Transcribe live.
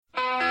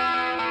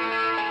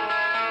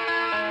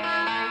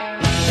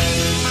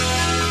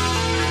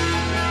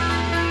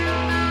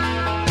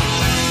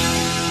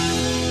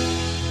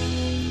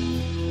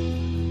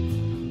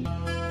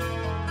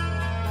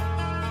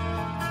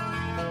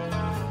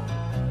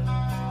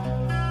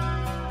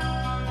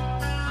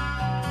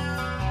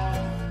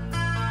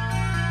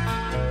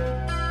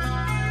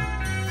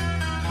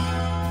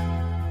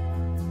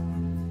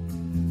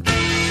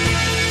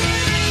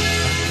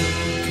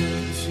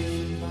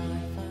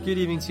Good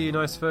evening to you,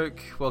 nice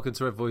folk. Welcome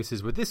to Red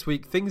Voices, where this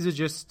week things are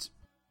just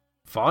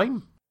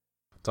fine.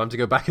 Time to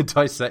go back and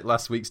dissect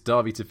last week's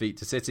Derby defeat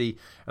to City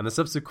and the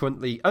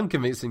subsequently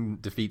unconvincing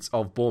defeats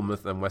of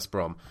Bournemouth and West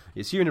Brom.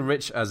 It's Ewan and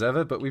Rich as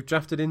ever, but we've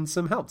drafted in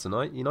some help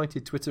tonight.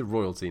 United Twitter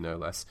royalty, no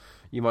less.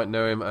 You might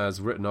know him as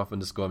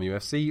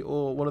writtenoff_MUFC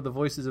or one of the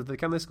voices of the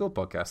Can They Score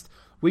podcast.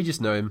 We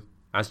just know him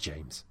as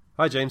James.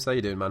 Hi James, how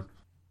you doing, man?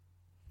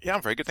 Yeah,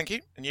 I'm very good, thank you.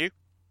 And you?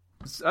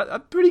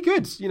 Pretty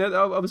good. You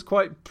know, I was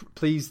quite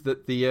pleased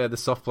that the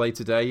soft play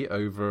today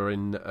over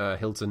in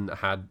Hilton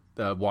had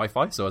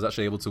Wi-Fi, so I was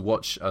actually able to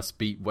watch us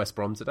beat West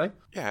Brom today.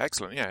 Yeah,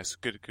 excellent. Yeah, it's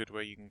a good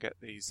way you can get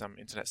these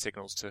internet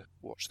signals to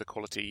watch the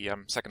quality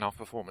second half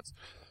performance.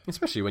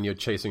 Especially when you're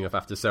chasing off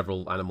after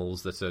several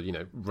animals that are, you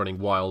know, running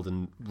wild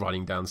and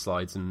riding down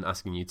slides and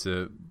asking you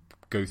to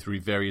go through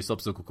various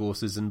obstacle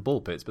courses and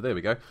ball pits. But there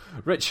we go.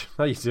 Rich,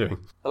 how are you doing?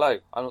 Hello,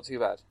 I'm not too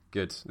bad.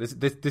 Good.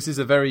 This is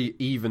a very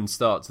even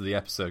start to the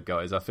episode,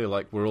 guys. I feel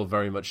like we're all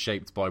very much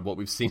shaped by what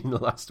we've seen in the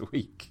last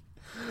week.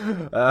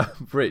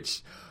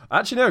 Rich.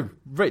 Actually, no.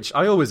 Rich,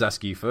 I always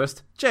ask you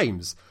first.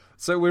 James.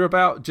 So we're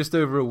about just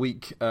over a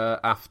week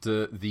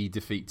after the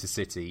defeat to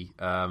City.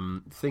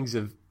 Things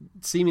have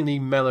seemingly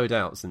mellowed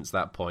out since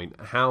that point.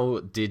 How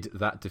did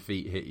that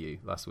defeat hit you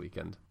last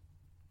weekend?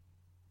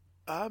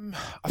 I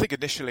think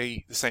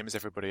initially, the same as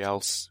everybody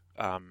else,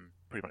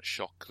 pretty much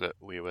shocked that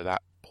we were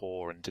that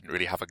poor and didn't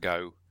really have a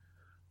go.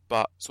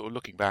 But sort of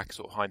looking back,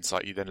 sort of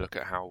hindsight, you then look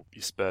at how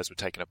your Spurs were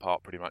taken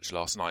apart pretty much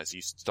last night. So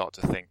you start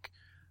to think,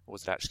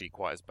 was it actually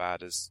quite as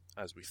bad as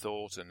we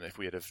thought? And if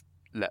we had have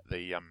let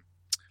the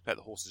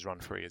horses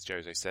run free, as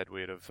Jose said,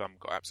 we'd have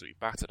got absolutely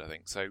battered, I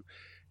think. So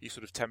you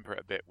sort of temper it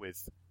a bit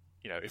with,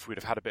 you know, if we'd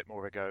have had a bit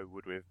more of a go,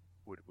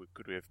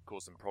 could we have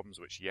caused them problems?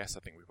 Which, yes, I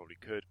think we probably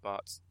could,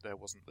 but there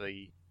wasn't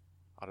the,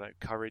 I don't know,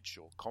 courage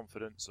or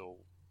confidence, or,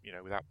 you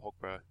know, without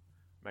Pogba,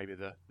 maybe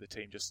the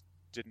team just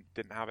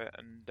didn't have it.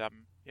 And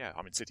yeah,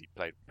 I mean, City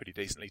played pretty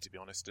decently, to be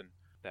honest, and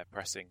their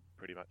pressing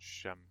pretty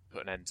much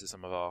put an end to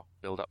some of our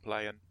build-up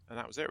play, and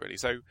that was it really.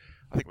 So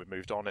I think we've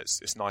moved on.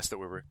 It's nice that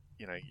we're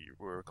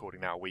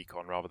recording now a week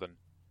on rather than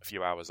a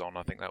few hours on.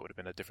 I think that would have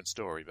been a different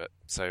story. But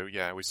so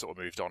yeah, we sort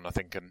of moved on, I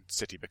think, and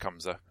City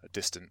becomes a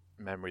distant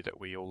memory that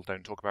we all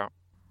don't talk about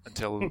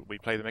until we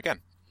play them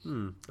again.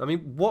 I mean,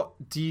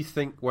 what do you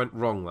think went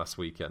wrong last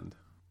weekend?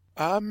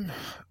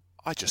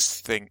 I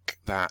just think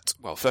that,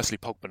 well, firstly,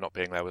 Pogba not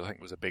being there, I think,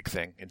 was a big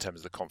thing in terms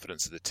of the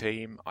confidence of the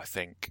team. I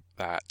think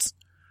that,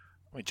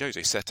 I mean,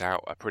 Jose set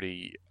out a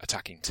pretty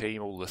attacking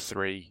team, all the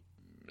three,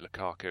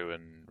 Lukaku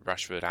and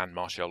Rashford and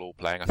Martial all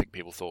playing. I think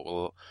people thought,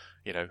 well,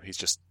 you know,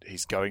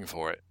 he's going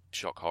for it.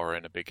 Shock horror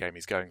in a big game,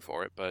 he's going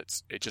for it.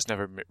 But it just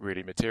never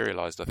really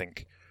materialised. I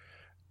think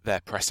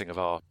their pressing of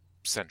our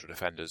central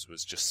defenders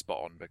was just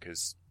spot on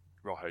because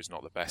Rojo's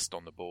not the best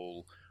on the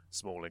ball.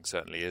 Smalling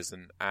certainly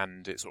isn't,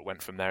 and it sort of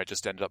went from there. It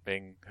just ended up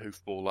being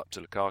hoof ball up to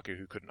Lukaku,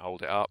 who couldn't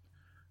hold it up,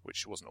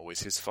 which wasn't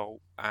always his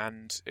fault,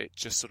 and it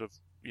just sort of,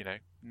 you know,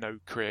 no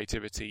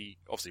creativity,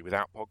 obviously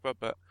without Pogba,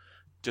 but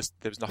just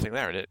there was nothing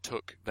there, and it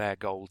took their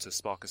goal to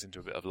spark us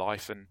into a bit of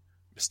life, and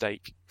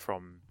mistake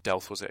from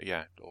Delph, was it?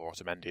 Yeah, or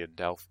Otamendi and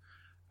Delph.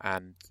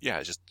 And yeah,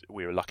 it's just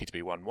we were lucky to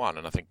be 1-1,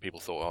 and I think people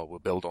thought, oh, we'll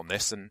build on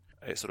this, and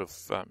it sort of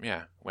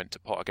went to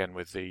pot again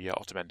with the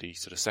Otamendi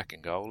sort of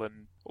second goal.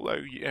 And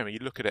although you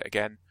look at it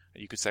again,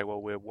 you could say, well,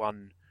 we're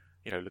one,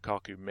 you know,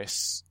 Lukaku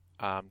miss,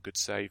 good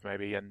save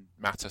maybe, and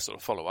Mata sort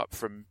of follow up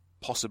from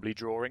possibly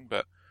drawing,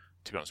 but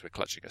to be honest, we're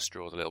clutching at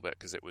straws a little bit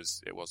because it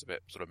was a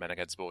bit sort of men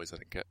against boys, I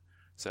think, at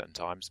certain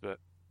times. But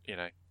you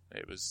know,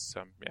 it was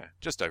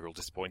just overall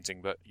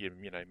disappointing. But you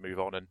know, move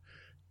on, and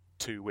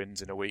 2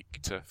 wins in a week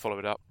to follow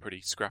it up,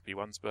 pretty scrappy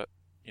ones, but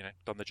you know,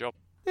 done the job.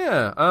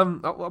 Yeah,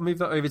 I'll move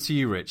that over to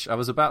you, Rich. I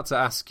was about to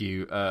ask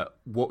you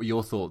what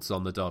your thoughts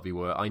on the derby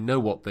were. I know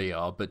what they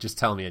are, but just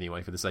tell me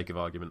anyway for the sake of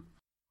argument.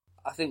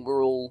 I think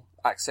we're all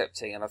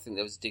accepting, and I think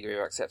there was a degree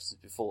of acceptance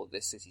before, that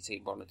this City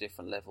team were on a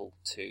different level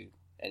to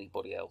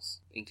anybody else,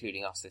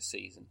 including us this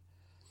season.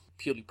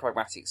 Purely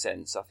pragmatic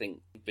sense, I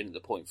think we've been at the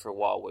point for a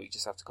while where we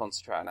just have to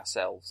concentrate on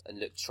ourselves and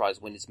look to try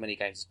to win as many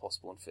games as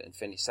possible and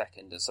finish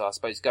second. And so I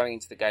suppose going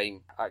into the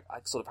game, I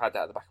sort of had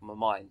that at the back of my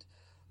mind.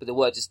 But I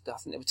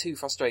think there were 2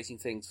 frustrating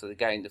things for the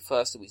game. The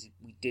first was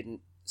we didn't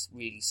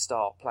really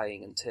start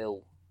playing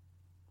until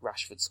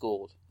Rashford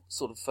scored.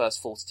 Sort of first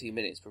 42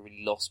 minutes were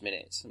really lost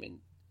minutes. I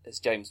mean,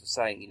 as James was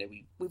saying, you know,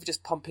 we were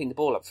just pumping the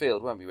ball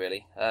upfield, weren't we,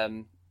 really?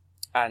 And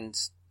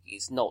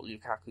it's not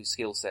Lukaku's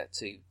skill set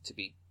to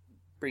be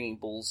bringing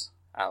balls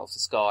out of the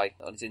sky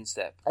on his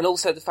instep. And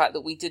also the fact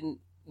that we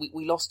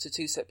lost to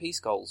 2 set-piece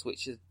goals,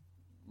 which is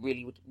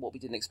really what we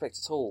didn't expect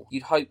at all.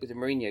 You'd hope with the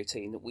Mourinho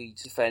team that we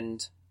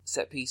defend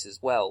set pieces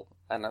well,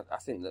 and I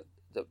think that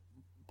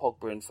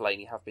Pogba and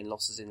Fellaini have been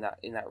losses in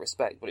that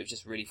respect, but it was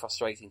just really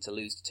frustrating to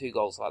lose 2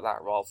 goals like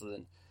that rather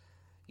than,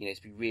 you know,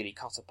 to be really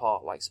cut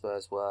apart like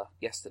Spurs were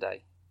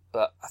yesterday.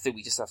 But I think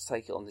we just have to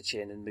take it on the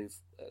chin and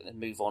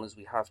move on as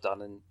we have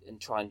done, and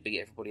try and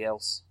beat everybody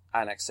else,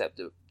 and accept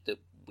that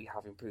we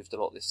have improved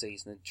a lot this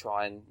season, and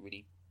try and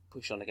really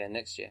push on again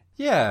next year.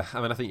 Yeah,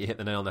 I mean, I think you hit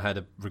the nail on the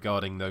head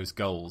regarding those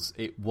goals.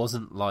 It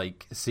wasn't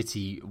like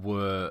City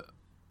were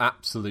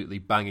absolutely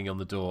banging on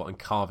the door and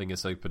carving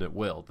us open at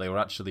will. They were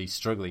actually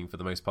struggling for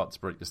the most part to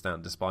break us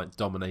down despite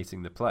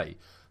dominating the play.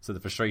 So the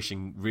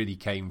frustration really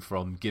came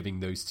from giving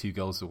those 2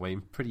 goals away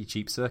in pretty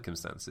cheap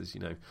circumstances. You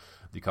know,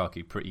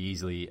 Lukaku pretty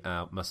easily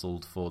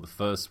out-muscled for the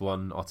first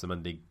one,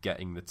 Otamendi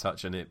getting the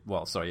touch and it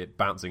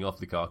bouncing off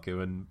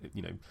Lukaku and,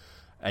 you know,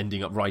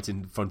 ending up right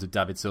in front of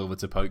David Silva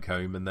to poke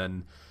home, and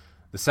then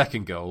the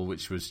second goal,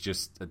 which was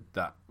just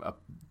a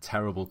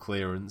terrible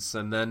clearance,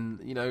 and then,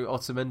 you know,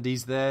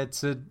 Otamendi's there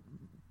to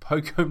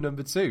poke home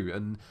number 2,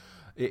 and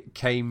it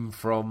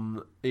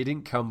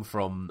didn't come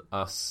from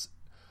us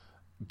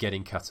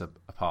getting cut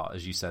apart,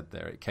 as you said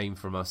there. It came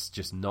from us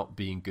just not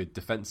being good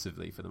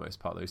defensively for the most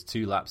part. Those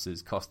 2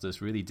 lapses cost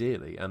us really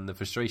dearly, and the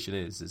frustration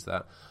is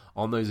that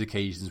on those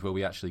occasions where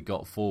we actually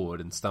got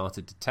forward and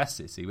started to test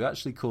City, we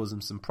actually caused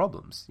them some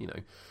problems. You know,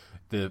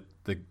 the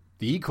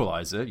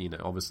equaliser, you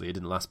know, obviously it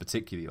didn't last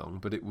particularly long,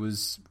 but it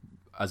was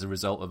as a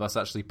result of us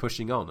actually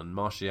pushing on, and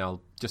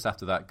Martial, just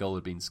after that goal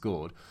had been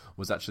scored,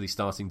 was actually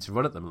starting to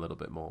run at them a little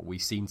bit more. We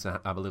seemed to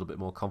have a little bit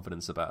more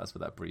confidence about us for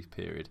that brief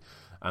period.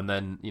 And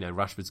then, you know,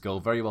 Rashford's goal,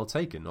 very well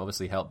taken,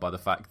 obviously helped by the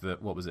fact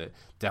that,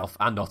 Delph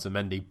and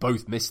Otamendi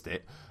both missed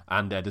it,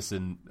 and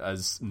Ederson,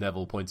 as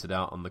Neville pointed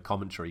out on the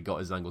commentary, got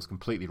his angles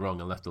completely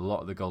wrong and left a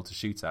lot of the goal to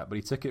shoot at, but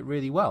he took it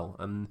really well.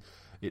 And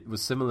it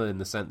was similar in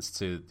the sense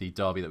to the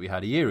derby that we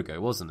had a year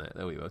ago, wasn't it?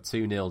 We were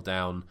 2-0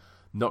 down,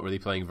 not really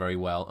playing very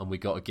well, and we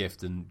got a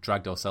gift and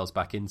dragged ourselves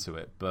back into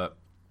it. But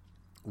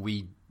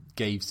we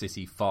gave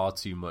City far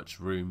too much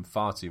room,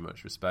 far too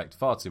much respect,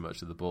 far too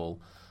much of the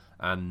ball.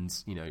 And,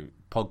 you know,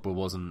 Pogba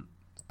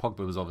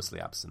was obviously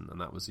absent, and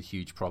that was a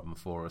huge problem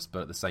for us.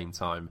 But at the same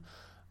time,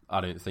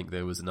 I don't think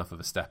there was enough of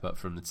a step up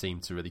from the team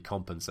to really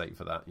compensate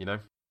for that, you know?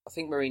 I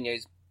think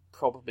Mourinho's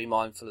probably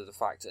mindful of the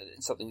fact, and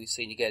it's something we've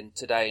seen again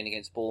today and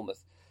against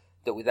Bournemouth,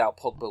 that without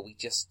Pogba we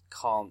just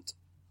can't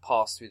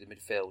pass through the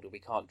midfield, or we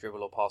can't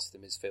dribble or pass through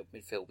the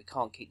midfield. We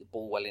can't keep the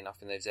ball well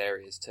enough in those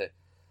areas to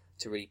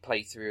really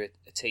play through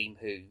a team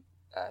who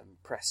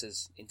press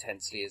as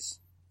intensely as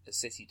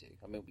City do.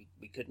 I mean,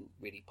 we couldn't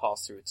really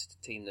pass through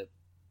a team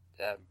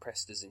that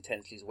pressed as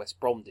intensely as West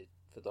Brom did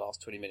for the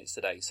last 20 minutes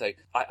today. So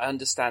I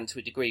understand to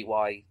a degree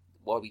why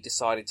we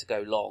decided to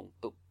go long,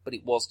 but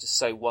it was just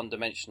so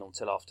one-dimensional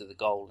until after the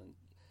goal. And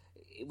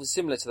it was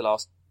similar to the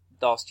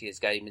last year's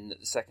game in that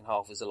the second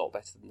half was a lot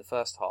better than the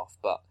first half,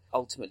 but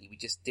ultimately we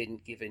just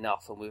didn't give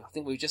enough, and I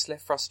think we were just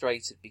left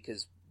frustrated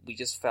because we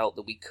just felt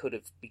that we could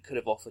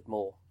have offered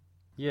more.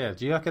 Yeah,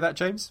 do you echo that,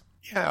 James?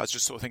 Yeah, I was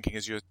just sort of thinking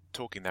as you were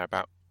talking there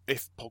about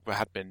if Pogba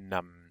had been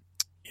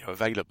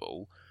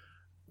available,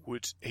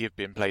 would he have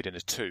been played in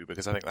a 2?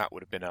 Because I think that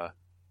would have been a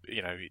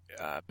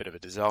bit of a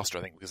disaster.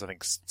 I think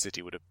because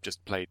City would have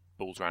just played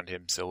balls around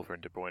him. Silva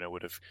and De Bruyne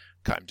would have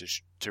cut him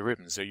to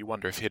ribbons. So you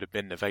wonder if he'd have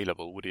been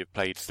available, would he have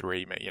played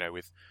 3?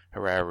 With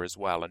Herrera as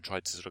well, and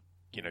tried to sort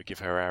of give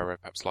Herrera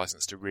perhaps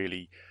license to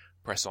really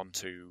press on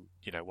to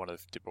one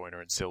of De Bruyne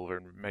and Silva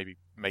and maybe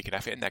make an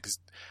effort in there, because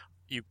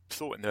you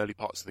thought in the early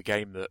parts of the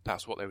game that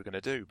that's what they were going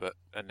to do,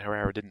 and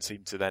Herrera didn't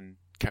seem to then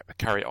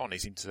carry it on. He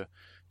seemed to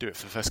do it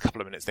for the first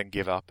couple of minutes, then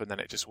give up, and then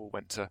it just all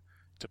went to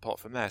pot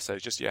from there. So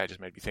it just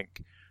made me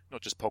think,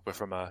 not just Pogba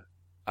from a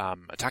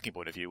attacking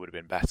point of view would have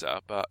been better,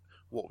 but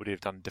what would he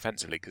have done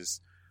defensively?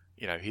 Because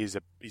he's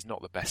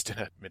not the best in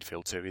a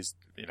midfield too. He's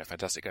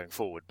fantastic going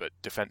forward, but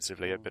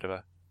defensively a bit of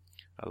a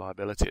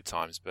liability at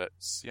times. But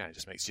it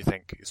just makes you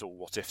think. It's all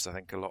what ifs, I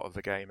think, a lot of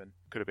the game, and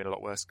could have been a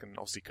lot worse, and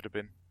obviously could have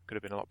been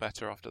a lot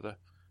better after the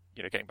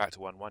getting back to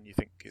 1-1. You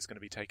think it's going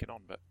to be taken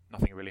on, but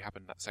nothing really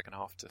happened in that second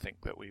half to think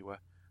that we were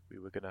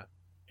going to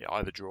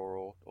either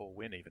draw or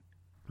win even.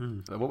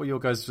 What were your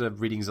guys'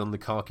 readings on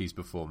Lukaku's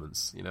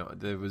performance?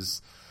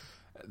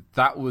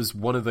 That was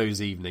one of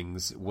those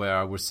evenings where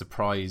I was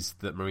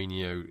surprised that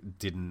Mourinho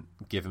didn't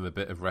give him a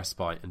bit of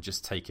respite and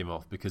just take him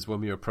off, because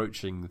when we were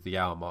approaching the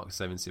hour mark,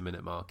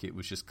 70-minute mark, it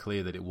was just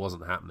clear that it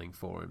wasn't happening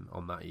for him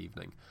on that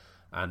evening.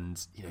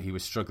 And he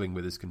was struggling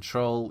with his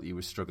control, he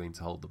was struggling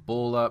to hold the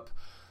ball up.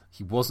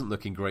 He wasn't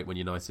looking great when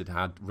United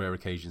had rare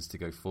occasions to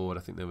go forward.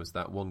 I think there was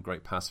that one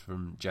great pass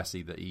from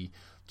Jesse that he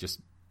just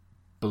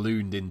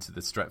ballooned into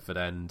the Stretford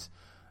end.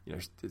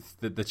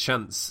 The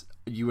chance,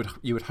 you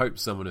would hope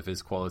someone of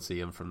his quality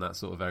and from that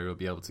sort of area would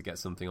be able to get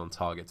something on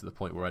target to the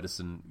point where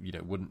Ederson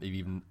wouldn't have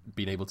even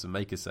been able to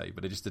make a save,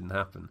 but it just didn't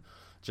happen.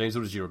 James,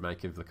 what did you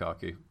make of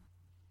Lukaku?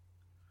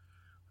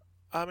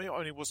 I mean, it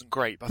only wasn't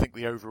great, but I think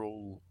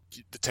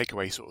the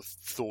takeaway sort of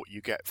thought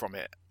you get from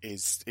it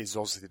is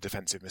obviously the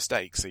defensive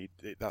mistakes. So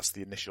that's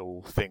the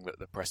initial thing that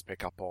the press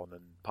pick up on,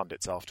 and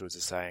pundits afterwards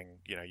are saying,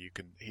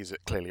 he's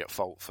clearly at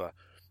fault for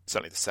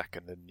certainly the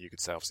second, and you could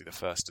say obviously the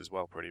first as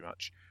well, pretty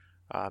much.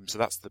 So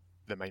that's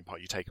the main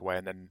part you take away.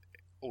 And then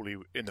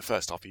in the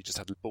first half, he just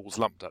had balls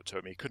lumped up to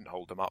him. He couldn't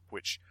hold them up,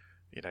 which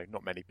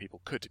not many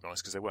people could, to be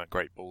honest, because they weren't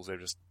great balls. They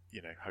were just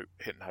hit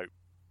and hope,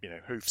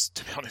 hoofs,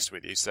 to be honest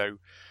with you. So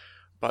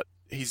But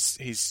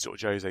he's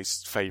sort of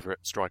Jose's favourite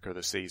striker of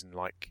the season.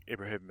 Like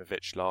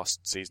Ibrahimovic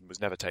last season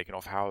was never taken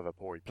off, however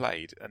poor he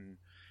played. And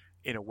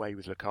in a way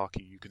with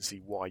Lukaku, you can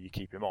see why you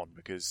keep him on,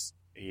 because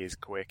he is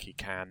quick, he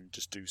can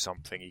just do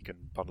something, he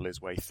can bundle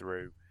his way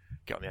through,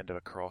 get on the end of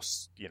a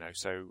cross,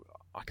 so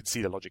I can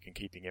see the logic in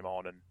keeping him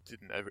on. And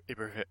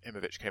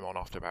Ibrahimovic came on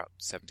after about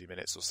 70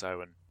 minutes or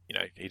so, and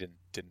he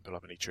didn't pull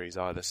up any trees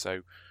either.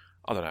 So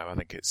I don't know, I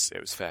think it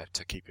was fair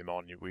to keep him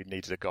on. We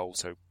needed a goal,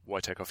 so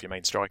why take off your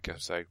main striker?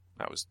 So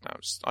that was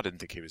I didn't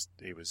think he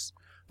was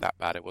that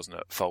bad. It wasn't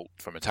at fault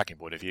from an attacking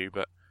point of view,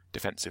 but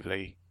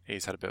defensively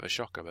he's had a bit of a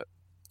shocker. But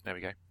there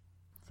we go.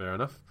 Fair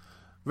enough.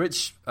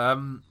 Rich,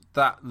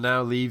 that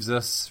now leaves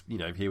us,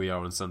 here we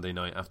are on Sunday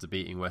night after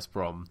beating West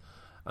Brom,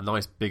 a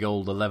nice big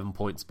old 11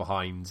 points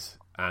behind,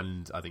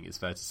 and I think it's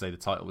fair to say the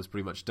title was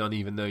pretty much done,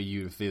 even though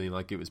you were feeling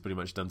like it was pretty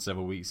much done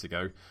several weeks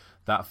ago.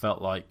 That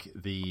felt like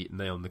the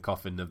nail in the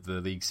coffin of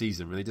the league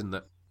season, really, didn't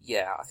it?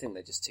 Yeah, I think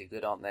they're just too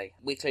good, aren't they?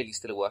 We're clearly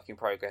still a work in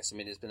progress. I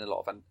mean, there's been a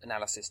lot of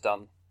analysis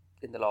done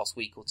in the last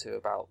week or two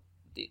about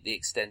the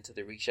extent of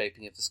the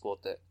reshaping of the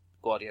squad that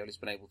Guardiola's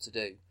been able to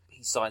do.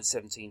 He signed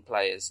 17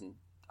 players, and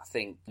I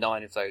think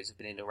 9 of those have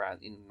been in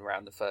and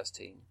around the first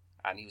team,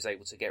 and he was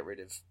able to get rid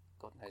of,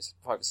 God knows,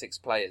 5 or 6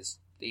 players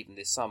even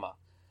this summer,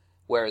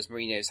 whereas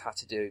Mourinho's had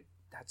to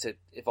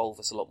evolve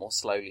us a lot more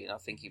slowly, and I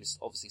think he was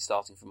obviously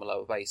starting from a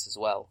lower base as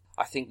well.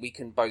 I think we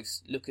can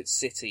both look at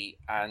City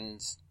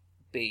and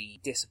be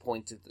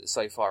disappointed that they're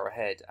so far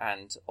ahead,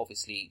 and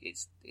obviously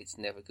it's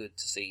never good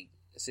to see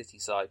a City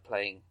side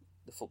playing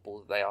the football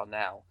that they are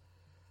now,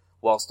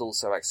 whilst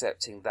also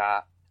accepting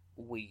that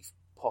we've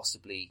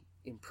possibly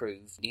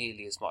improved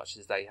nearly as much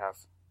as they have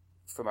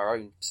from our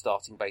own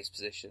starting base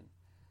position,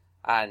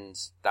 and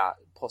that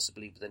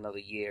possibly with another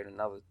year and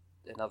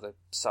another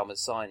summer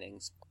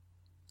signings,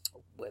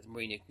 where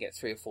Mourinho can get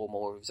 3 or 4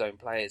 more of his own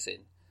players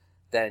in,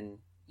 then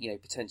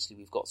potentially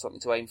we've got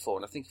something to aim for.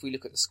 And I think if we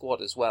look at the squad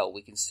as well,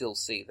 we can still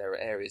see there are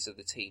areas of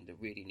the team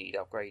that really need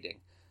upgrading.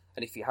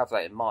 And if you have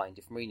that in mind,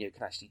 if Mourinho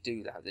can actually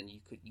do that, then you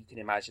can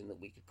imagine that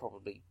we could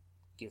probably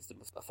give them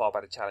a far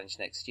better challenge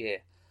next year.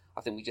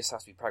 I think we just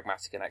have to be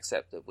pragmatic and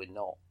accept that we're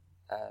not,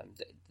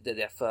 that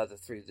they're further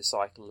through the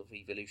cycle of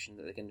evolution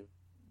that they're going to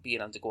be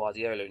in under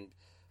Guardiola. And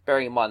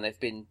bearing in mind they've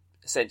been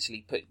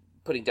essentially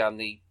putting down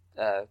the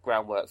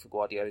groundwork for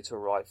Guardiola to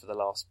arrive for the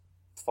last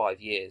 5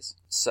 years.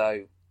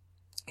 So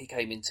he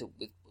came into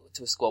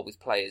a squad with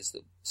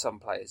some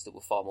players that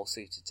were far more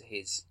suited to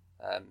his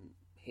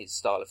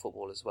style of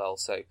football as well.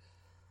 So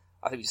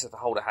I think we just have to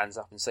hold our hands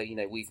up and say,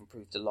 we've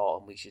improved a lot,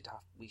 and we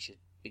should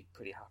be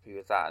pretty happy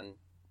with that, and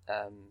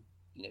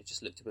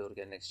just look to build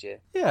again next year.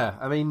 Yeah,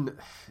 I mean,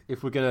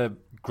 if we're going to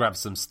grab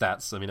some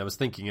stats, I was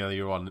thinking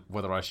earlier on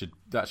whether I should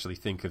actually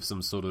think of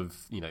some sort of,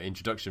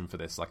 introduction for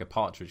this, like a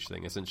Partridge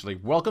thing, essentially.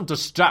 Welcome to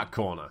Stat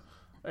Corner.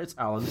 It's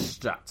Alan's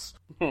Stats.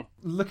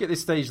 Look at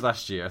this stage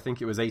last year. I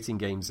think it was 18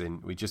 games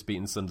in. We'd just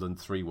beaten Sunderland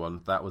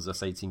 3-1. That was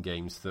us 18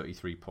 games,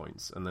 33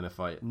 points. And then if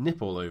I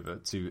nip all over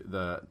to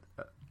the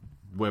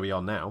where we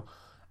are now,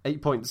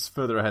 8 points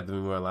further ahead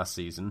than we were last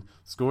season,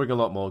 scoring a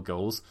lot more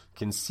goals,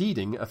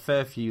 conceding a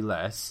fair few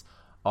less.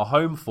 Our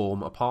home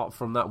form, apart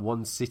from that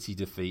one City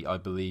defeat, I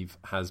believe,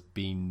 has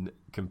been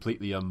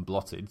completely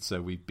unblotted. So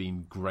we've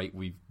been great.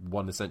 We've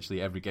won essentially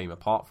every game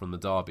apart from the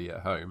derby at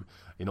home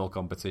in all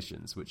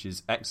competitions, which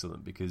is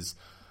excellent because,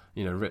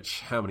 Rich,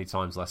 how many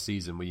times last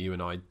season were you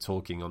and I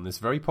talking on this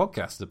very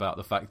podcast about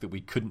the fact that we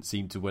couldn't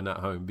seem to win at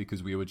home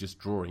because we were just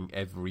drawing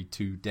every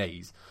 2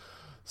 days?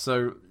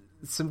 So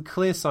some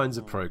clear signs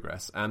of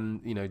progress.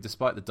 And,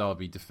 despite the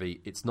derby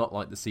defeat, it's not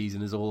like the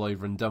season is all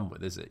over and done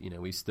with, is it?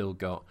 We've still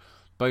got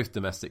both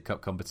domestic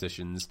cup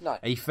competitions,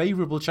 a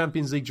favourable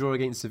Champions League draw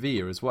against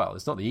Sevilla as well.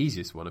 It's not the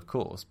easiest one, of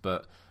course,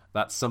 but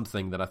that's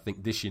something that I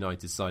think this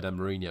United side and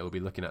Mourinho will be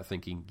looking at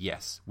thinking,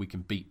 yes, we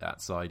can beat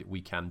that side. We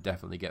can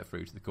definitely get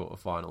through to the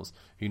quarterfinals.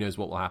 Who knows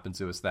what will happen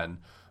to us then?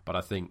 But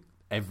I think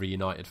every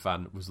United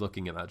fan was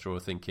looking at that draw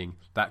thinking,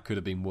 that could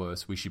have been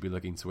worse. We should be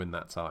looking to win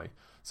that tie.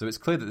 So it's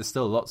clear that there's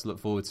still a lot to look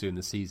forward to in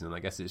the season. And I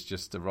guess it's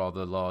just a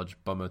rather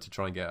large bummer to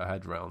try and get our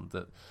head around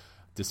that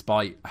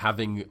despite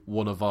having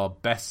one of our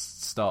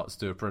best starts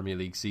to a Premier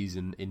League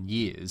season in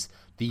years,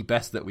 the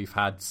best that we've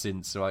had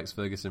since Sir Alex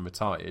Ferguson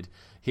retired,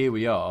 here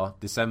we are,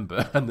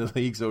 December, and the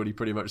league's already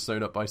pretty much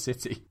sewn up by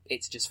City.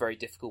 It's just very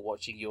difficult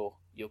watching your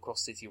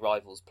cross-city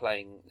rivals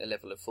playing a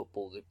level of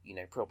football that,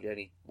 probably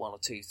only 1 or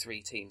 2,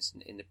 3 teams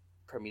in the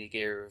Premier League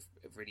era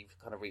have really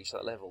kind of reached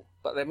that level.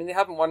 But, they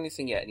haven't won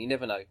anything yet, and you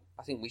never know.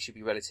 I think we should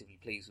be relatively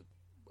pleased with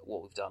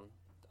what we've done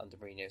under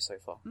Mourinho so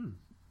far.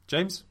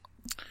 James?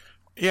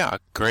 Yeah, I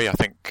agree. I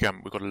think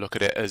we've got to look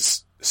at it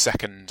as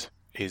second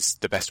is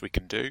the best we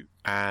can do,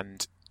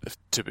 and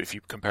if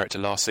you compare it to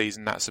last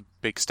season, that's a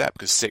big step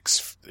because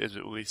sixth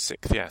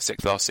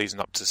last season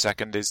up to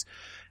second is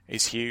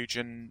huge,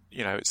 and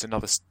it's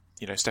another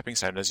stepping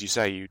stone. As you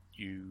say,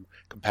 you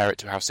compare it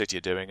to how City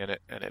are doing, and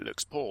it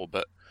looks poor,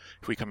 but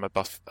if we come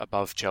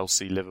above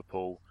Chelsea,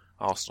 Liverpool,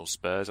 Arsenal,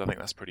 Spurs, I think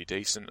that's pretty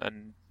decent.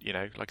 And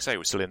like I say,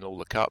 we're still in all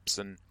the cups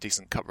and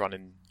decent cup run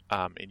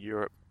in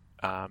Europe.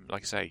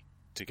 Like I say,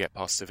 to get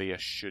past Sevilla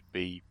should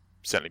be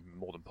certainly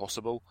more than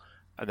possible,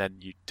 and then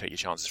you take your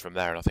chances from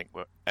there. And I think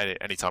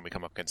any time we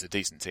come up against a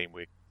decent team,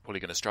 we're probably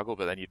going to struggle.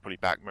 But then you'd probably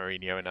back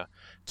Mourinho in a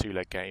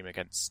 2-leg game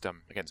against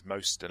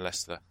most,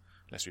 unless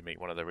we meet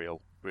one of the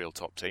real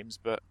top teams.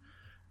 But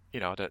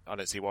I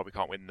don't see why we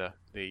can't win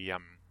the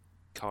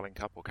Carling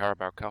Cup or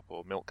Carabao Cup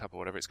or Milk Cup or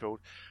whatever it's called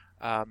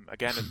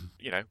again,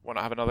 and why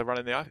not have another run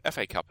in the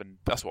FA Cup? And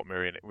that's what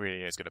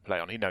Mourinho is going to play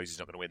on. He knows he's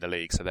not going to win the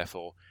league, so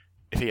therefore,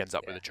 if he ends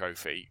up with a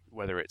trophy,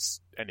 whether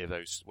it's any of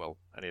the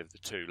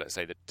two, let's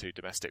say the two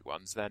domestic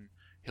ones, then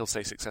he'll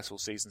stay successful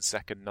season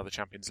second, another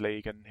Champions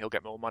League, and he'll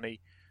get more money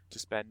to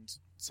spend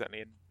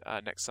certainly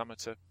in next summer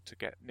to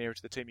get nearer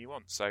to the team you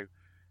want. So,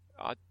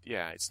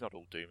 it's not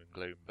all doom and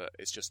gloom, but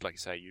it's just like you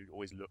say, you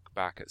always look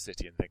back at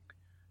City and think,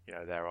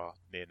 there are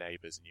near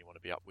neighbours, and you want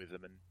to be up with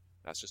them, and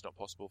that's just not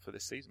possible for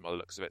this season by the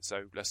looks of it.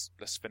 So let's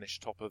finish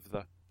top of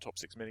the top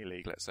 6 mini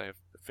league, let's say, of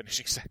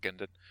finishing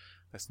second, and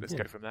let's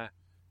go from there.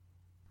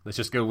 Let's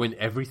just go win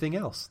everything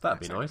else.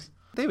 That'd be nice.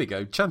 There we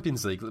go.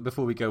 Champions League.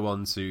 Before we go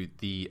on to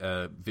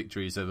the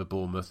victories over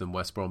Bournemouth and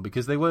West Brom,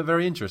 because they weren't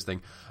very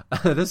interesting,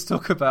 let's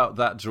talk about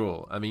that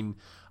draw. I mean,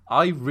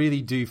 I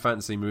really do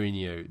fancy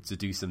Mourinho to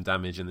do some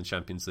damage in the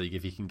Champions League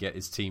if he can get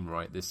his team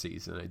right this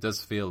season. It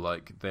does feel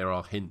like there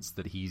are hints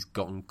that he's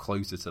gotten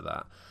closer to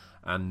that.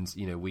 And,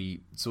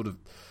 we sort of...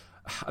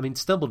 I mean,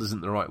 stumbled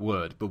isn't the right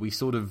word, but we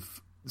sort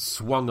of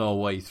swung our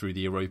way through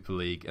the Europa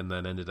League and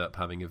then ended up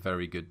having a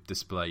very good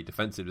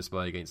defensive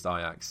display against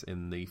Ajax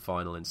in the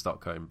final in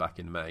Stockholm back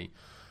in May.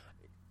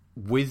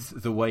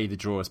 With the way the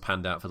draw has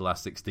panned out for the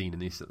last 16,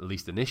 at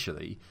least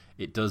initially,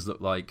 it does look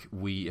like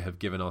we have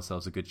given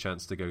ourselves a good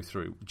chance to go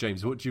through.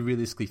 James, what do you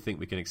realistically think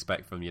we can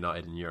expect from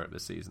United in Europe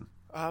this season?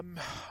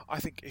 I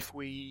think if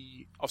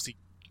we... Obviously,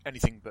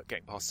 anything but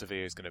getting past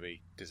Sevilla is going to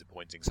be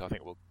disappointing, so I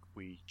think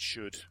we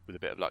should, with a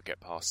bit of luck, get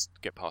past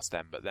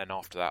them. But then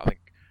after that, I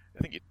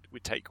think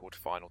we'd take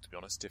quarter-final, to be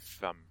honest, if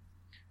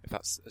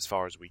that's as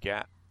far as we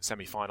get.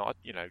 Semi-final,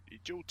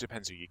 it all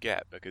depends who you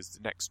get, because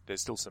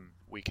there's still some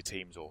weaker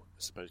teams, or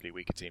supposedly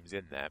weaker teams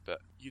in there, but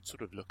you'd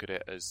sort of look at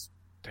it as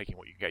taking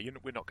what you get.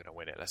 We're not going to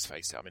win it, let's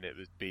face it. I mean, it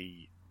would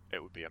be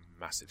a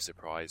massive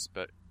surprise,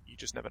 but you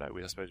just never know.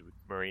 I suppose with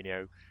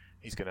Mourinho,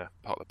 he's going to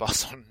park the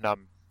bus on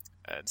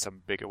and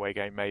some big away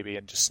game maybe,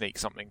 and just sneak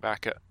something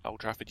back at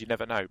Old Trafford. You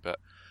never know, but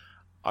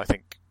I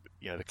think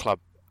the club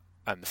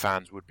and the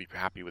fans would be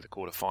happy with a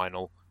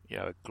quarter-final,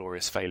 a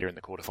glorious failure in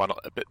the quarter-final.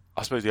 But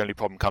I suppose the only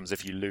problem comes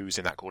if you lose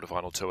in that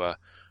quarter-final to a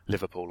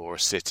Liverpool or a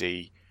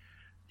City,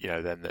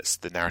 then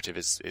the narrative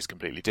is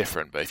completely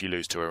different. But if you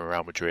lose to a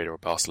Real Madrid or a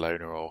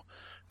Barcelona or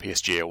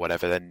PSG or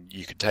whatever, then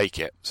you can take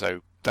it.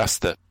 So that's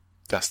the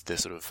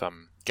sort of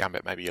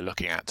gambit maybe you're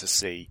looking at to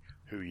see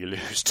who you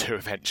lose to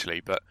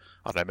eventually. But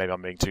I don't know, maybe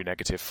I'm being too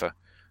negative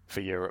for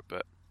Europe,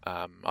 but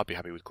I'd be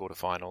happy with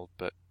quarter-final,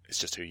 but it's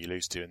just who you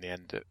lose to in the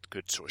end that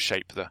could sort of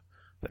shape the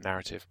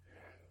narrative.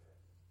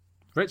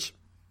 Rich?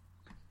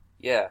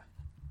 Yeah.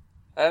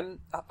 I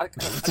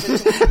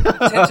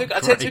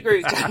tend to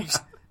agree with James.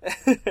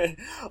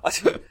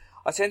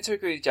 I tend to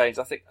agree with James.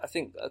 I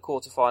think a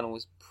quarter-final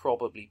was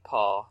probably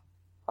par.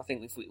 I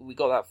think if we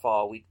got that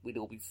far, we'd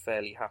all be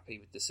fairly happy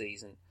with the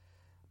season.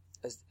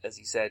 As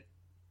he said,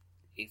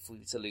 if we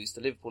were to lose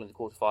to Liverpool in the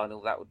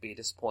quarter-final, that would be a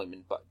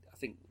disappointment. But I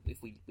think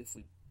if we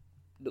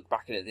look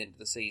back at the end of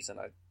the season,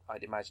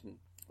 I'd imagine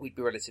we'd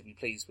be relatively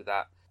pleased with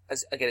that.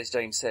 As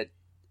James said,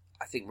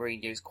 I think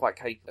Mourinho is quite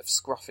capable of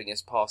scruffing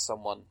us past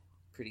someone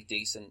pretty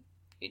decent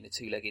in a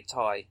two-legged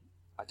tie.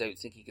 I don't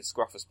think he could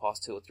scruff us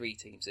past 2 or 3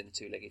 teams in a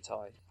two-legged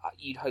tie.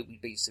 You'd hope we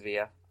beat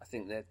Sevilla. I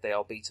think that they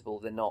are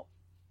beatable. They're not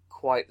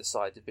quite the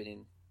side they've been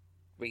in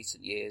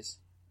recent years,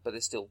 but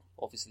they're still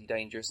obviously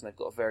dangerous, and they've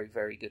got a very,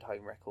 very good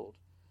home record.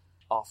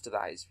 After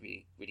that, it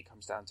really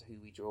comes down to who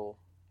we draw.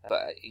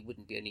 But it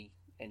wouldn't be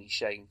any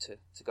shame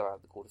to go out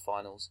of the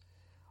quarterfinals.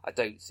 I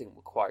don't think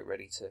we're quite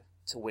ready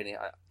to win it.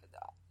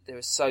 There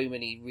are so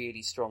many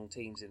really strong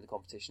teams in the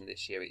competition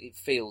this year. It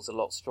feels a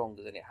lot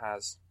stronger than it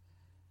has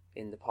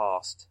in the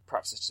past.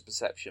 Perhaps it's just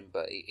perception,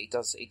 but it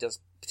does,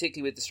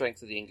 particularly with the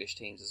strength of the English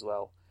teams as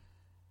well.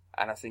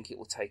 And I think it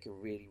will take a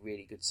really,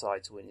 really good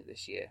side to win it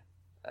this year.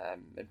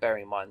 And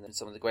bearing in mind that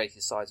some of the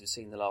greatest sides we've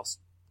seen the last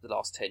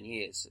 10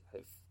 years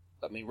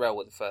Real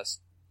were the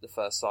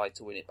first side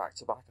to win it back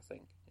to back, I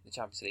think, in the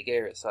Champions League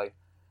era. So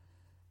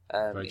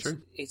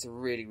it's a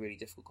really, really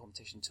difficult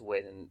competition to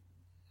win, and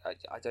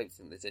I don't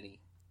think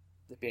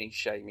there'd be any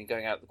shame in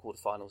going out the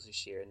quarterfinals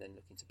this year and then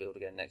looking to build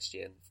again next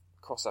year and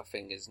cross our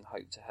fingers and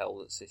hope to hell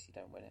that City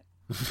don't win it.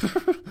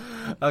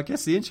 I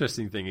guess the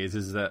interesting thing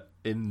is that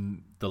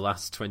in the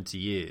last 20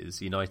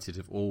 years, United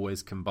have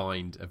always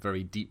combined a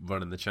very deep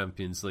run in the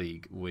Champions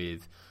League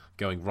with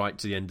going right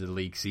to the end of the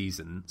league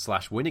season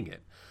 / winning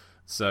it.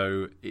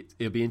 So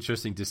it'll be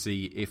interesting to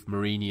see if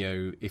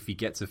Mourinho, if he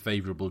gets a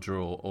favourable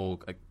draw or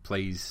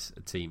plays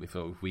a team, if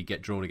we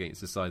get drawn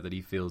against a side that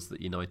he feels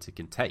that United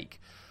can take,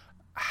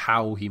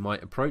 how he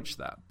might approach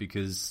that.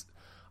 Because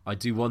I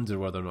do wonder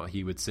whether or not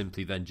he would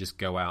simply then just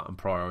go out and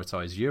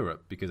prioritise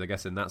Europe, because I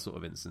guess in that sort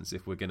of instance,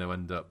 if we're going to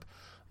end up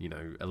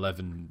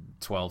 11,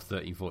 12,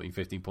 13, 14,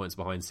 15 points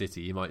behind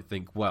City, you might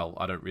think, well,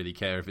 I don't really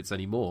care if it's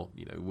any more.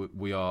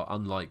 We are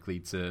unlikely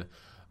to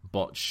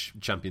botch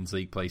Champions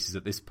League places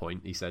at this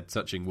point, he said,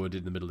 touching wood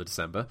in the middle of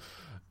December.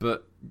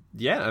 But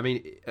yeah, I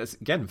mean,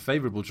 again,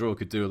 favourable draw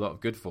could do a lot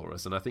of good for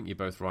us, and I think you're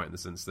both right in the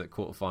sense that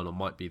quarterfinal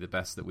might be the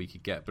best that we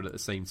could get. But at the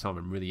same time,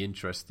 I'm really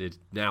interested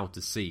now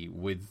to see,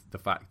 with the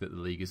fact that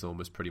the league is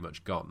almost pretty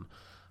much gone,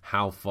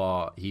 how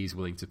far he's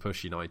willing to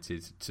push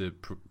United to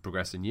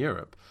progress in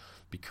Europe,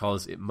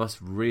 because it must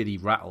really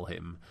rattle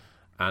him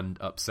and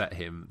upset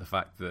him, the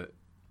fact that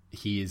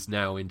he is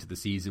now into the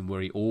season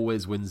where he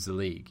always wins the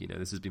league.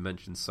 This has been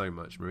mentioned so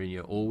much.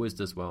 Mourinho always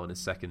does well in his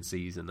second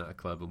season at a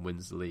club and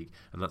wins the league,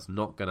 and that's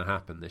not going to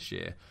happen this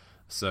year.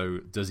 So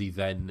does he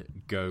then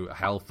go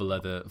hell for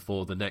leather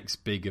for the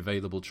next big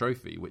available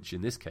trophy, which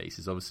in this case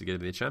is obviously going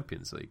to be the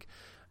Champions League?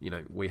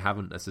 We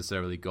haven't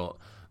necessarily got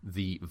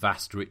the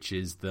vast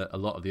riches that a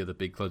lot of the other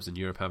big clubs in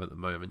Europe have at the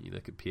moment. You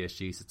look at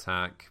PSG's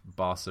attack.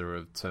 Barca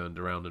have turned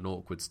around an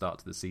awkward start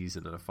to the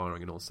season and are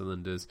firing on all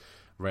cylinders.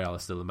 Real are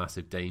still a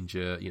massive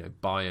danger.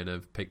 Bayern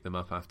have picked them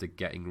up after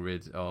getting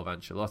rid of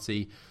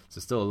Ancelotti.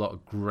 So still a lot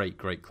of great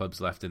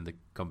clubs left in the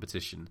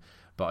competition.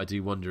 But I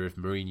do wonder if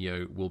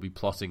Mourinho will be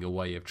plotting a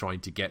way of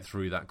trying to get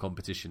through that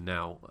competition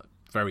now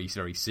very,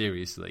 very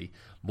seriously,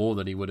 more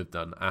than he would have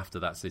done after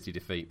that City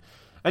defeat.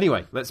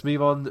 Anyway, let's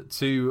move on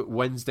to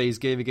Wednesday's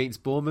game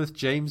against Bournemouth.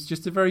 James,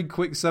 just a very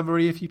quick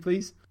summary, if you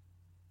please.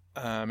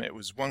 It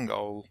was 1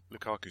 goal.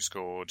 Lukaku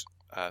scored.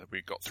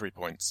 We got 3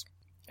 points.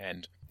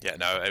 And yeah,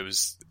 no, it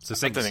was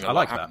succinct. I don't think I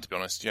like happened, that. to be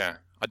honest. Yeah,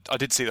 I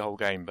did see the whole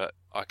game, but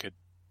I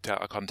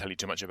can't tell you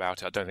too much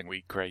about it. I don't think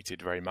we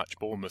created very much.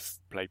 Bournemouth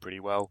played pretty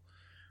well.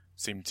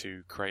 Seemed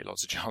to create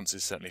lots of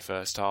chances, certainly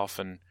first half,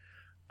 and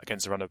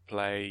against the run of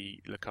play,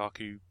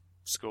 Lukaku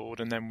scored,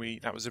 and then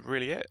that was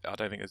really it. I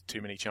don't think there's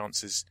too many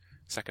chances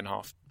second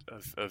half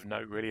of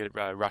note, really.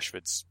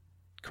 Rashford's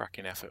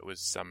cracking effort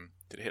was,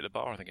 did it hit the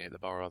bar? I think it hit the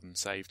bar rather than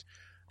saved.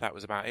 That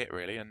was about it,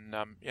 really. And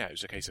it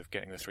was a case of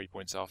getting the 3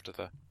 points after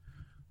the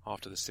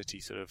City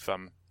sort of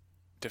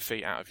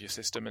defeat out of your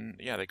system, and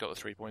yeah, they got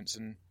the 3 points,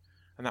 and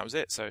that was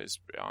it. So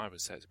I would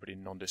say it's a pretty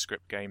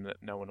nondescript game that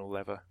no one will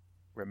ever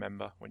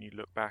remember when you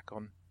look back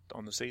on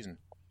the season.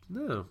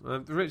 No,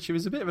 Rich, it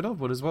was a bit of an odd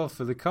one as well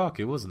for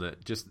Lukaku, wasn't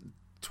it? Just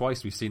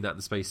twice we've seen that in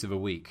the space of a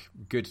week.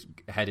 Good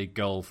headed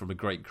goal from a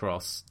great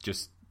cross,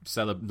 just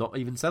not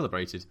even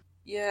celebrated.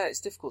 Yeah, it's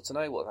difficult to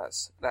know what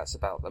that's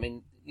about. I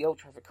mean, the Old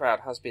Trafford crowd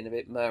has been a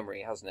bit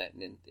murmury, hasn't it,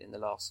 in the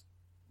last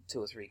 2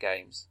 or 3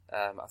 games.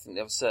 I think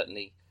there was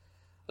certainly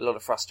a lot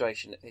of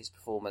frustration at his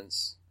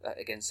performance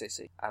against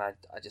City, and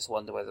I just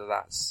wonder whether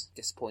that's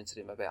disappointed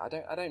him a bit. I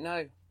don't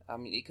know. I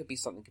mean, it could be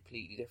something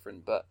completely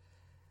different, but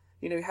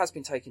he has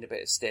been taking a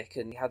bit of stick,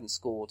 and he hadn't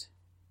scored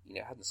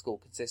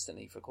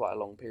consistently for quite a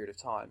long period of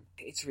time.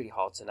 It's really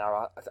hard to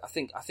know. I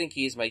think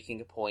he is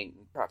making a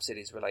point. Perhaps it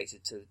is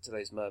related to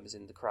those murmurs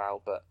in the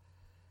crowd, but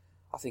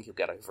I think he'll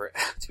get over it.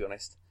 To be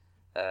honest,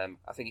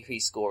 I think if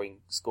he's scoring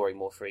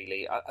more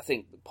freely, I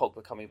think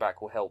Pogba coming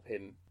back will help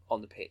him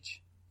on the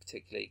pitch,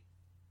 particularly.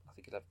 I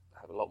think he'll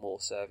have a lot more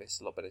service,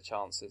 a lot better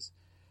chances,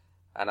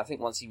 and I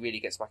think once he really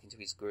gets back into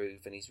his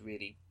groove and he's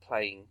really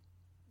playing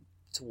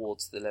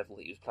towards the level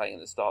that he was playing at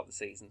the start of the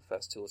season, the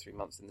first 2 or 3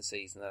 months in the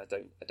season, I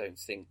don't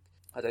think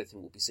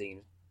we'll be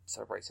seeing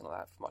celebrating like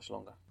that for much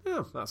longer.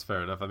 Yeah, that's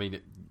fair enough. I mean,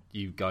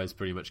 you guys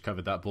pretty much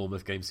covered that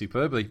Bournemouth game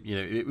superbly.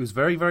 It was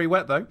very, very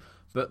wet though,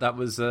 but that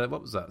was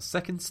what was that?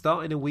 Second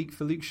start in a week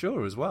for Luke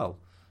Shaw as well,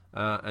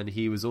 and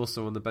he was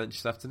also on the bench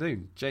this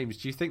afternoon. James,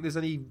 do you think there's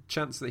any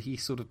chance that he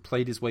sort of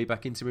played his way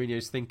back into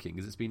Mourinho's thinking?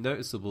 Because it's been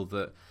noticeable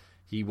that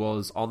he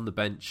was on the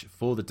bench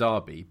for the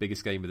derby,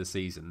 biggest game of the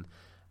season,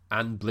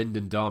 and Blind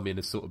and Darmian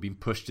have sort of been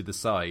pushed to the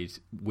side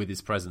with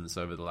his presence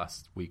over the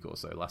last week or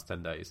so, last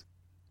 10 days.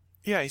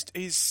 Yeah,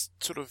 he's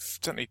sort of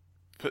certainly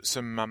put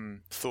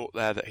some thought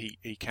there that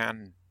he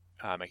can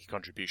make a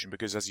contribution,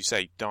 because, as you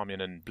say,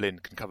 Darmian and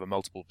Blind can cover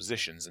multiple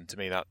positions, and to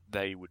me that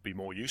they would be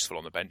more useful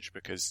on the bench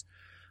because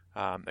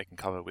they can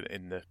cover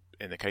in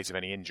the case of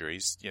any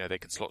injuries. They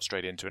can slot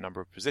straight into a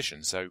number of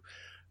positions. So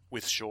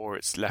with Shaw,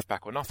 it's left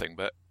back or nothing.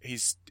 But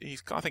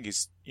I think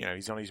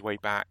he's on his way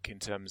back in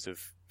terms of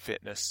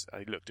fitness.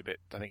 He looked a bit.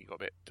 I think he got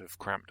a bit of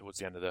cramp towards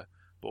the end of the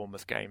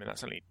Bournemouth game, and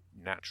that's only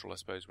natural, I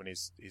suppose, when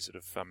he's sort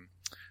of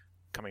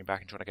coming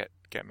back and trying to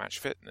get match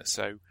fitness.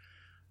 So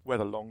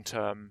whether long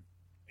term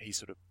he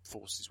sort of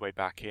forced his way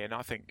back in,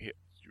 I think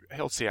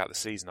he'll see out the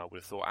season. I would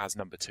have thought as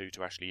number 2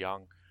 to Ashley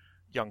Young.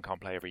 Young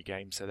can't play every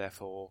game, so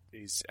therefore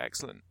he's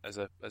excellent as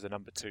a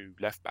number 2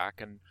 left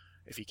back. And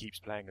if he keeps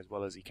playing as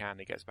well as he can,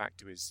 he gets back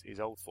to his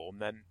old form,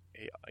 then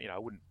I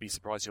wouldn't be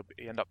surprised he'll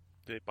end up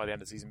by the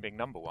end of the season being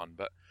number 1.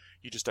 But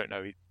you just don't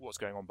know what's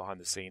going on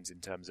behind the scenes in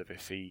terms of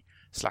if he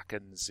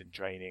slackens in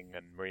training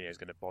and Mourinho's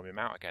going to bomb him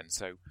out again.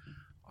 So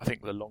I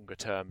think the longer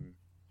term,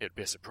 it'd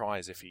be a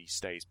surprise if he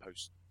stays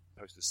post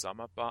the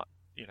summer. But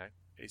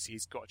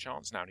he's got a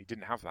chance now, and he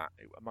didn't have that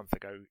a month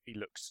ago. He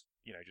looked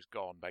just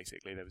gone.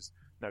 Basically, there was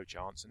no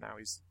chance, and now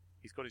he's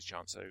got his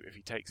chance. So if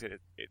he takes it,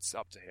 it's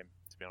up to him.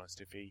 To be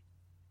honest, if he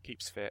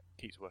keeps fit,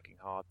 keeps working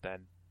hard,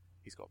 then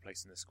he's got a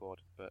place in the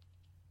squad. But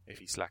if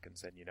he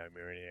slackens, then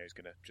Mourinho's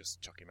going to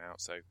just chuck him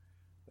out. So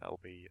that'll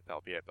be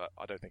it. But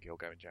I don't think he'll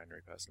go in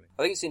January personally.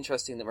 I think it's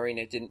interesting that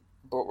Mourinho didn't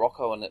brought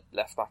Rocco on at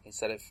left back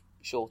instead of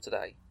Shaw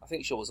today. I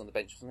think Shaw was on the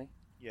bench, wasn't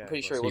he? Yeah, I'm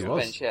pretty sure he was on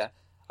the bench. Yeah,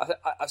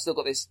 I've still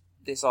got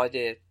this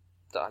idea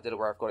that I don't know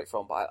where I've got it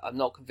from, but I'm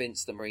not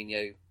convinced that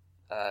Mourinho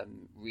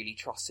really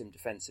trusts him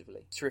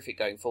defensively. Terrific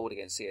going forward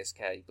against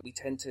CSK, but we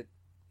tend to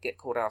get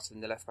caught out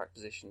in the left back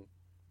position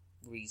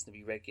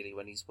reasonably regularly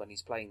when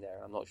he's playing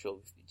there. I'm not sure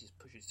if he just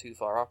pushes too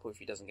far up or if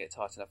he doesn't get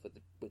tight enough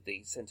with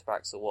the centre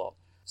backs or what.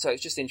 So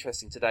it's just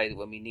interesting today that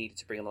when we needed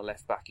to bring on a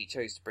left back, he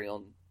chose to bring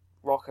on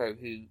Rocco,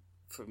 who,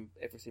 from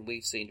everything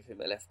we've seen of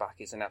him at left back,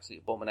 is an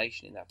absolute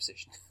abomination in that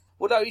position.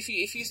 Well, no, if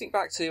you think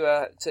back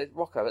to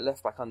Rocco at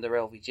left back under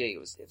LVG, it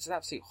was an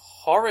absolute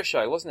horror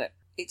show, wasn't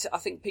it? I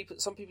think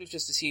some people have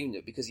just assumed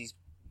that because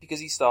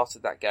he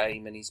started that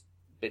game and he's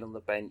been on the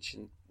bench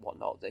and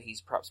whatnot, that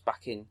he's perhaps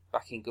back in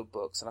good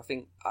books. And I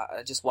think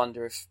I just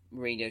wonder if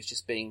Mourinho's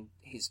just being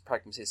his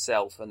pragmatist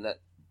self, and that,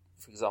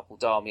 for example,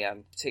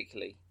 Darmian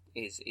particularly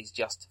is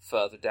just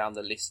further down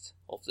the list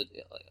of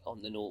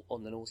on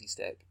the naughty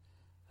step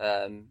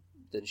than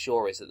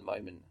Shaw is at the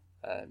moment.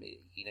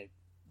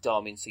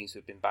 Darmian seems to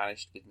have been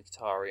banished with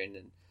Mkhitaryan,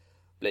 and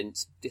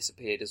Blint's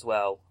disappeared as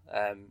well.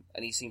 And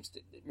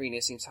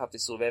Mourinho seems to have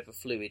this sort of ever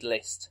fluid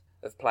list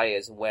of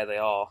players and where they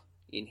are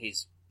in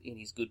his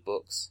good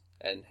books,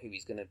 and who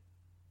he's going to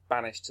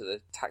banish to the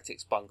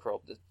tactics bunker,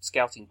 or the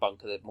scouting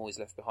bunker that Moyes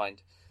left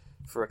behind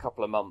for a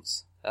couple of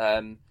months.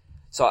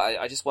 So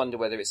I just wonder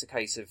whether it's a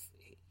case of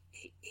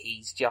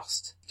he's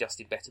just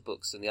in better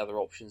books than the other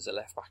options at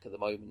left back at the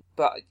moment.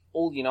 But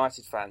all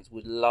United fans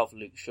would love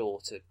Luke Shaw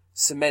to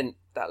cement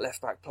that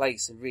left back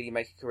place and really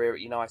make a career at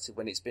United,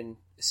 when it's been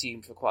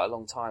assumed for quite a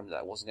long time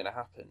that wasn't going to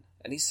happen.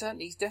 And he's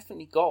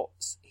definitely got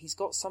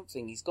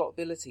something. He's got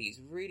ability.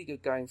 He's really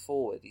good going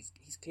forward. He's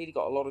clearly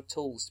got a lot of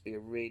tools to be a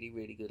really,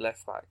 really good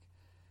left back.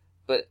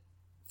 But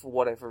for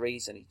whatever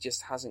reason, he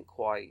just hasn't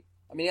quite.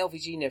 I mean,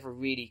 LVG never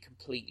really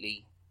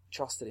completely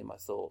trusted him, I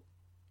thought,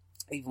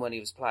 even when he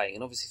was playing.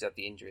 And obviously he's had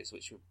the injuries,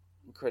 which were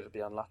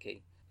incredibly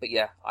unlucky. But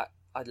yeah,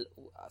 I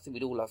think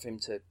we'd all love him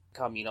to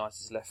become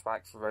United's left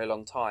back for a very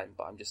long time,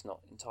 but I'm just not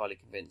entirely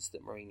convinced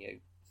that Mourinho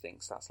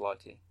thinks that's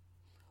likely.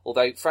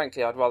 Although,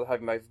 frankly, I'd rather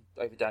have him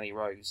over Danny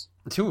Rose.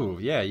 Ooh,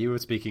 yeah, you were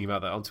speaking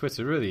about that on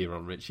Twitter earlier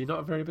on, Rich. You're not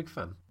a very big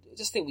fan. I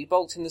just think we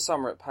balked in the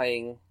summer at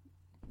paying,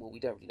 well, we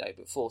don't really know,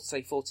 but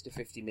say 40 to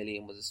 50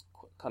 million was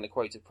kind of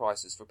quoted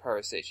prices for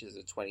Perisic as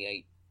a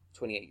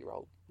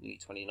 28-year-old, nearly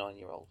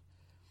 29-year-old.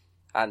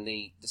 And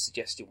the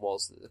suggestion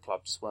was that the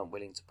club just weren't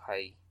willing to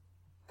pay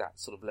that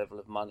sort of level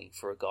of money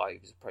for a guy who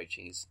was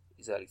approaching his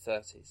early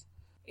 30s.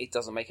 It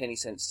doesn't make any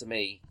sense to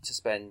me to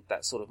spend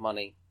that sort of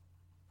money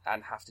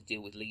and have to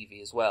deal with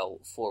Levy as well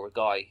for a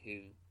guy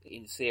who,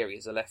 in theory,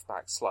 is a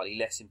left-back slightly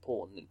less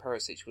important than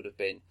Perisic would have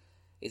been,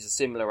 is a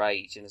similar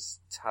age and has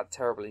had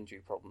terrible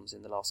injury problems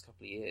in the last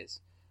couple of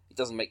years. It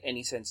doesn't make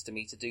any sense to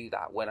me to do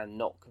that when I'm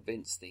not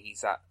convinced that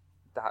he's that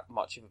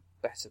much of a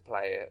better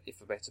player,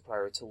 if a better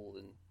player at all,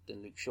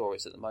 than Luke Shaw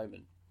is at the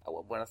moment.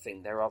 When I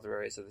think there are other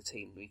areas of the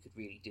team we could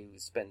really do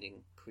with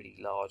spending pretty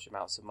large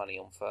amounts of money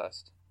on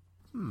first.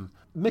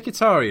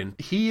 Mkhitaryan,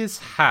 he has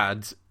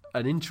had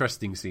an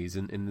interesting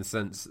season in the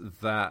sense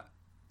that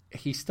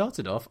he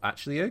started off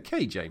actually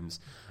okay, James,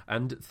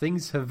 and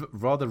things have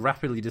rather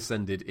rapidly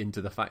descended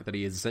into the fact that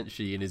he is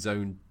essentially in his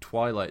own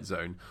twilight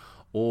zone,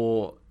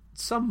 or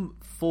some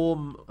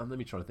form, and let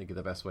me try to think of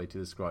the best way to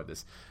describe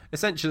this.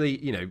 Essentially,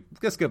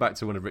 let's go back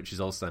to one of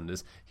Rich's old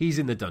standards. He's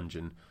in the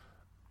dungeon,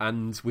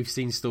 and we've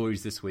seen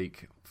stories this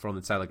week from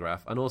the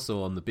Telegraph and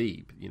also on the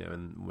Beeb,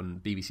 and when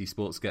BBC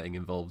Sport's getting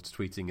involved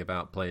tweeting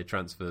about player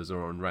transfers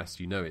or unrest,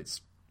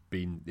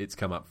 it's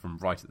come up from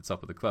right at the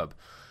top of the club.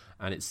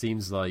 And it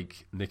seems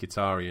like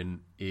Mkhitaryan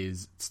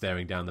is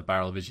staring down the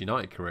barrel of his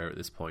United career at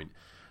this point,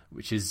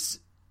 which is,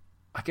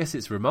 I guess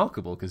it's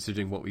remarkable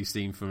considering what we've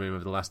seen from him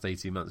over the last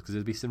 18 months, because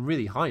there'll be some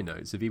really high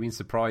notes. Have you been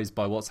surprised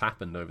by what's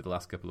happened over the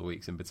last couple of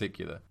weeks in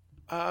particular?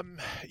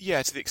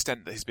 Yeah, to the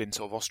extent that he's been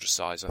sort of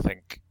ostracised. I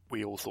think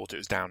we all thought it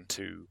was down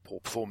to poor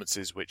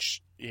performances,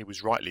 which he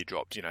was rightly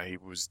dropped. He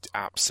was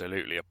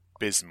absolutely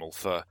abysmal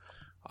for,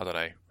 I don't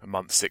know, a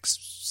month,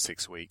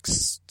 six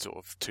weeks, sort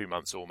of 2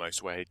 months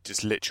almost, where he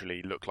just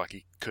literally looked like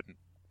he couldn't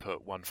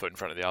put one foot in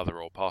front of the other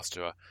or pass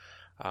to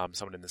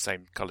someone in the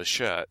same colour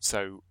shirt.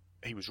 So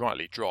he was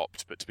rightly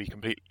dropped, but to be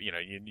completely,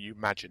 you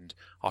imagined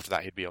after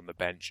that he'd be on the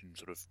bench and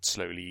sort of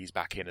slowly ease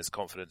back in as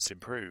confidence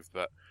improved,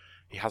 but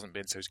he hasn't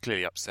been. So he's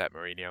clearly upset,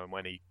 Mourinho, and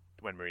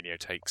when Mourinho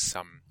takes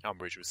some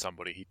umbrage with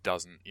somebody, he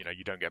doesn't,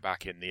 you don't get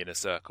back in the inner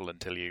circle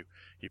until you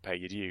pay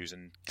your dues,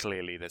 and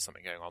clearly there's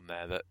something going on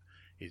there that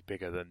is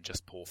bigger than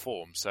just poor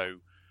form. So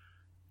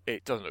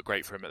it doesn't look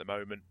great for him at the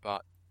moment,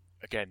 but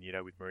again,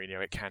 with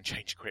Mourinho it can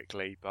change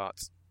quickly,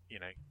 but you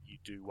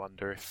do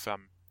wonder if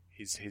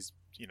his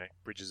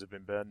bridges have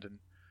been burned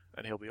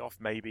and he'll be off.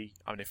 Maybe,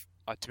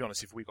 to be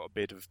honest, if we got a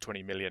bid of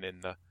 20 million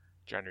in the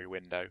January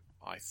window,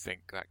 I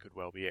think that could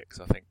well be it,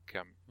 because I think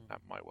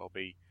that might well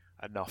be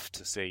enough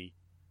to see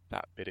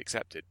that bid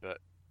accepted. But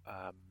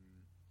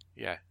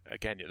yeah,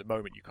 again, at the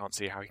moment you can't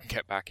see how he can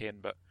get back in.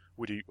 But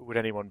would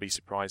anyone be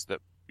surprised that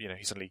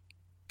he suddenly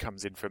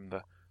comes in from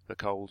the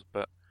cold?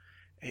 But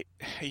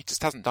he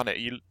just hasn't done it.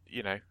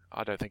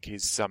 I don't think he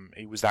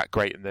was that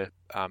great in the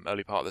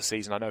early part of the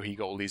season. I know he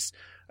got all these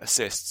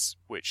assists,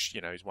 which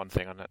is one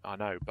thing I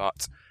know,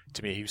 but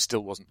to me he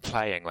still wasn't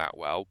playing that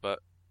well. But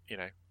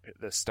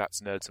the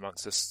stats nerds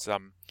amongst us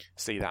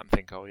see that and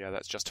think, oh yeah,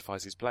 that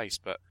justifies his place.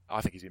 But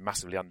I think he's been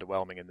massively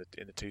underwhelming in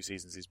the 2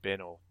 seasons he's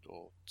been, or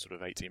sort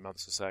of 18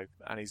 months or so,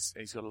 and he's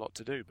got a lot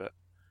to do. But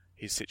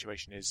his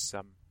situation is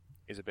a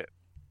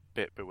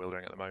bit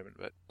bewildering at the moment.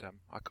 But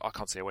I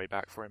can't see a way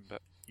back for him.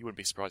 But you wouldn't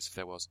be surprised if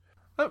there was.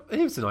 Oh,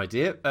 here's an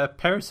idea: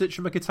 Perisic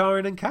and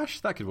Mkhitaryan and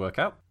Cash. That could work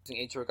out. I think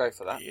Inter will go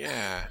for that.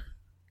 Yeah.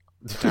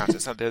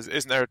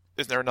 Isn't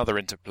there another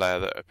Inter player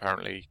that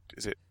apparently,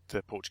 is it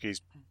the Portuguese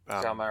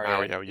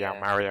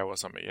Mario or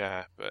something?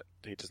 Yeah, but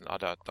he doesn't. I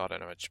don't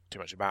know too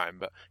much about him,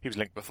 but he was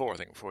linked before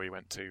he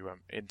went to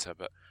Inter,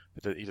 but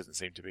he doesn't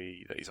seem to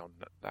be that he's on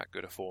that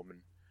good a form,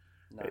 and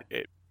No.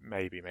 it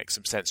maybe makes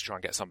some sense to try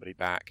and get somebody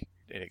back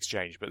in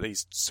exchange. But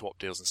these swap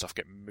deals and stuff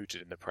get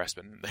mooted in the press,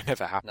 but they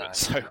never happen.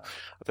 I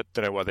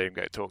don't know why they even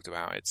get talked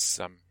about. It's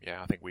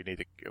I think we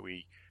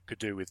could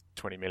do with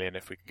 20 million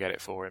if we can get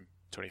it for him.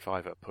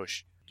 25 at a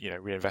push,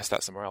 reinvest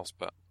that somewhere else.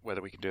 But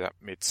whether we can do that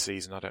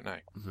mid-season, I don't know.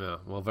 Yeah,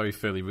 well, very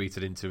fairly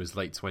rated into his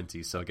late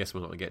 20s, so I guess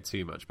we're not going to get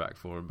too much back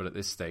for him. But at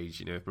this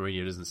stage, if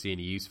Mourinho doesn't see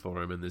any use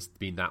for him and there's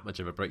been that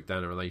much of a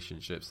breakdown in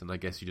relationships, then I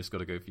guess you just got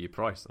to go for your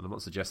price. And I'm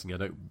not suggesting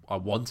I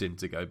want him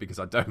to go, because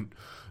I don't.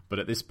 But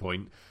at this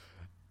point,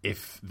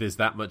 if there's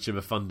that much of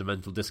a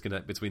fundamental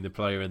disconnect between the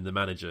player and the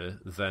manager,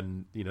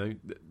 then,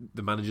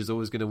 the manager's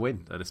always going to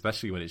win. And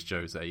especially when it's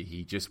Jose,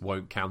 he just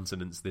won't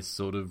countenance this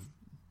sort of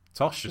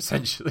tosh,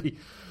 essentially.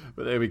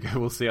 But there we go.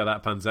 We'll see how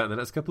that pans out in the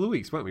next couple of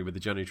weeks, won't we, with the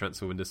January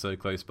transfer window so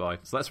close by.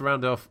 So let's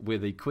round off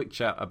with a quick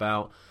chat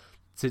about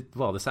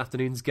this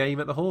afternoon's game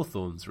at the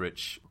Hawthorns,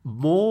 Rich.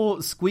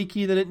 More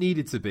squeaky than it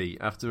needed to be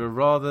after a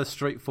rather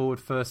straightforward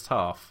first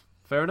half.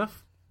 Fair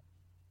enough?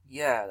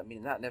 Yeah, I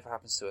mean, that never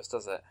happens to us,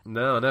 does it?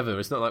 No, never.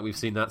 It's not like we've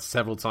seen that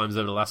several times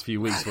over the last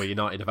few weeks where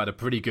United have had a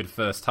pretty good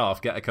first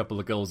half, get a couple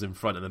of goals in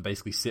front, and then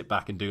basically sit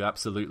back and do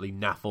absolutely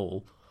naff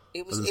all.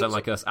 Doesn't sound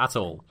like us at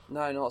all.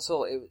 No, not at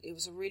all. It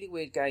was a really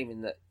weird game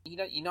in that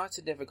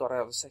United never got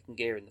out of second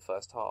gear in the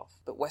first half,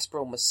 but West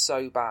Brom was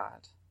so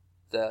bad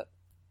that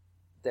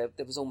there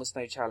was almost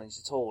no challenge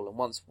at all. And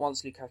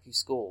once Lukaku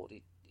scored,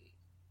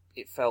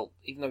 it felt,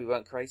 even though we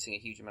weren't creating a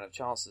huge amount of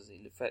chances,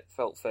 it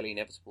felt fairly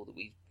inevitable that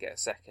we'd get a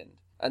second.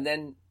 And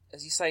then,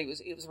 as you say,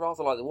 it was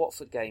rather like the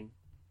Watford game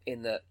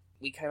in that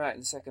we came out in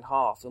the second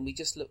half and we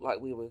just looked like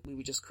we were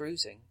just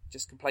cruising,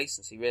 just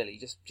complacency really,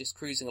 just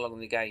cruising along in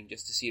the game,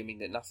 just assuming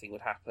that nothing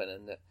would happen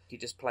and that you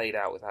just played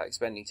out without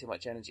expending too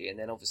much energy. And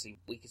then obviously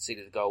we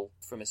conceded a goal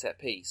from a set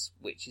piece,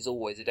 which is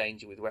always a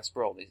danger with West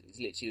Brom. It's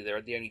literally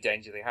they're the only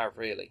danger they have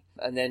really.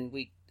 And then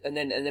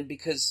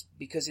because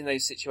in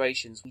those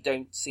situations we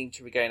don't seem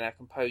to regain our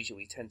composure,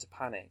 we tend to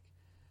panic,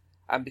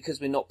 and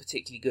because we're not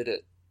particularly good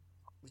at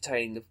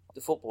retaining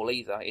the football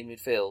either in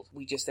midfield,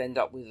 we just end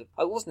up with it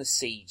wasn't a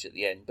siege at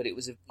the end, but it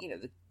was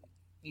the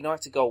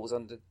United goal was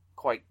under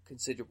quite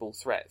considerable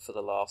threat for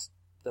the last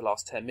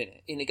 10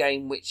 minutes in a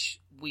game which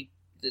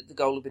the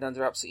goal had been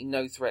under absolutely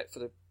no threat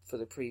for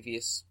the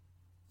previous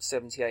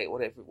 78 or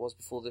whatever it was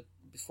before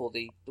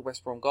the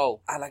West Brom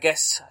goal. And I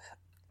guess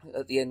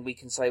at the end we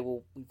can say,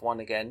 well, we've won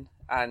again,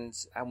 and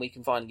we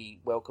can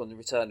finally welcome the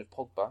return of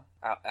Pogba,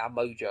 our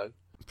mojo.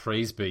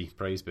 Praise be.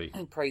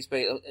 And praise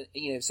be.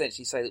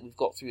 Essentially say that we've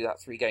got through that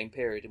 3-game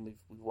period and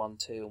we've won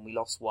 2 and we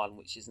lost 1,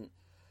 which isn't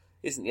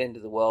the end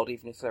of the world,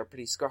 even if they're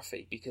pretty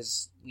scruffy,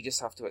 because we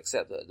just have to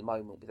accept that at the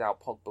moment without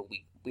Pogba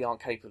we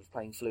aren't capable of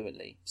playing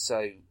fluently.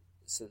 So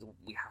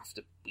we have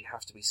to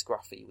be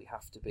scruffy. We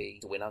have to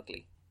win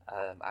ugly.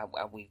 And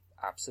we've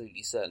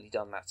absolutely certainly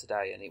done that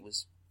today, and it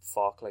was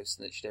far closer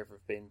than it should ever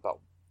have been. But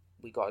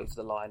we got over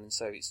the line, and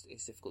so it's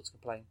difficult to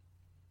complain.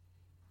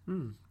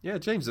 Yeah,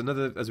 James,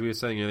 another, as we were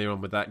saying earlier on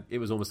with that, it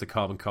was almost a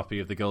carbon copy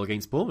of the goal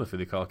against Bournemouth for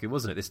Lukaku,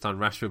 wasn't it? This time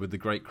Rashford with the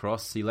great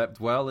cross, he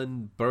leapt well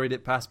and buried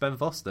it past Ben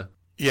Foster.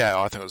 Yeah,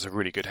 I think it was a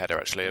really good header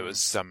actually. It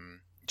was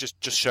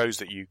just shows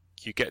that you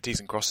get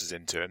decent crosses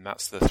into, and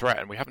that's the threat,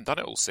 and we haven't done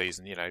it all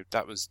season.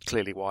 That was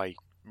clearly why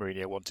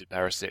Mourinho wanted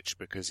Perisic,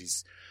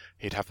 because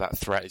he'd have that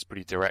threat. He's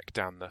pretty direct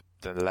down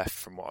the left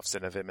from what I've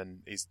seen of him, and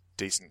he's a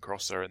decent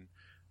crosser, and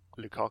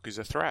Lukaku's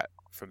a threat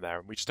from there,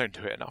 and we just don't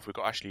do it enough. We've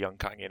got Ashley Young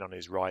cutting in on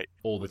his right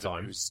all the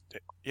time.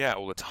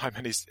 All the time,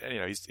 and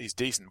he's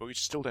decent, but we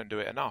just still don't do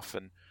it enough.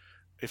 And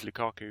if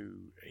Lukaku,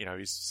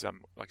 he's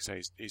like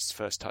I say, his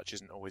first touch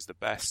isn't always the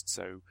best.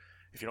 So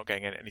if you're not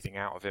getting anything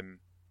out of him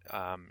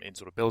in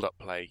sort of build-up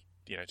play,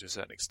 to a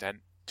certain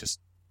extent,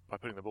 just by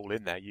putting the ball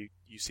in there, you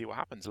see what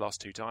happens. The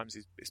last 2 times,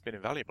 it's been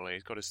invaluable.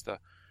 He's got us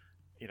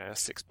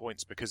that's 6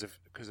 points because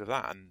of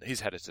that. And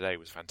his header today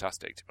was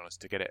fantastic, to be honest,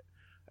 to get it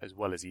as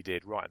well as he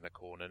did, right in the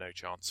corner, no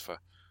chance for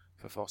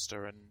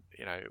Foster, and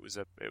it was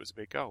a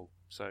big goal.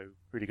 So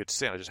really good to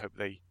see. I just hope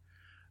they,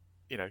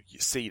 you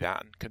see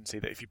that and can see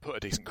that if you put a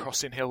decent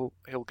cross in, he'll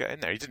get in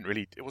there.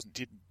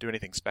 Didn't do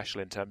anything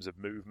special in terms of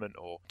movement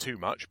or too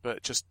much,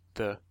 but just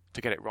to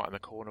get it right in the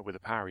corner with the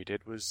power he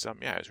did was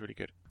it was really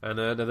good. And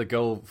another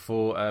goal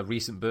for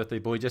recent birthday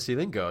boy Jesse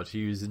Lingard,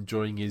 who's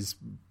enjoying his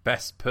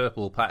best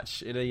purple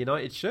patch in a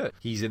United shirt.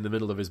 He's in the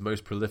middle of his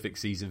most prolific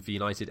season for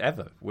United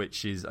ever,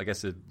 which is, I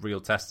guess, a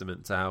real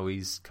testament to how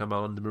he's come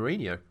on under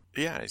Mourinho.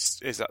 Yeah, is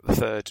that the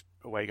third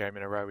away game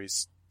in a row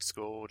he's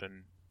scored,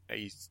 and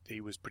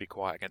he was pretty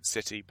quiet against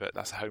City, but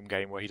that's a home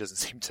game where he doesn't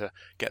seem to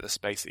get the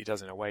space that he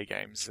does in away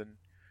games. And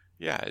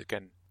yeah,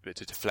 again, a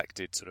bit of a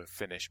deflected sort of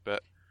finish,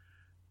 but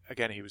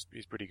again,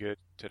 he's pretty good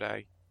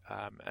today,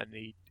 and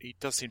he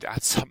does seem to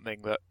add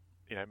something that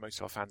most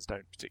of our fans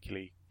don't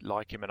particularly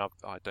like him, and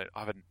I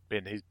haven't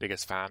been his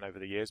biggest fan over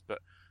the years, but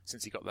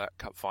since he got that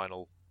cup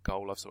final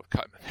goal, I've sort of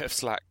cut him a bit of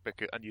slack.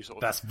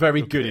 That's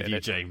very good of you,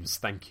 James.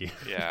 Thank you.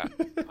 Yeah,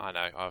 I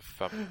know.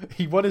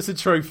 He won us a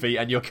trophy,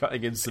 and you're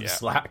cutting him some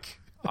slack.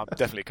 I'm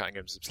definitely cutting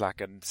him some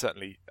slack, and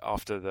certainly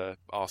after the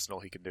Arsenal,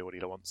 he can do what he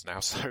wants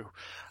now. So,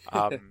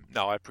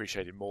 no, I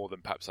appreciate him more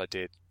than perhaps I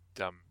did,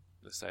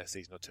 let's say, a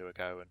season or two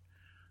ago. And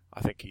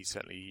I think he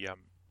certainly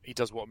he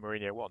does what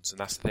Mourinho wants, and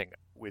that's the thing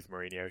with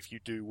Mourinho. If you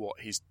do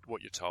what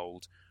you're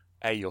told,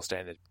 A, you'll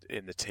stay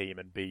in the team,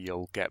 and B,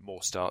 you'll get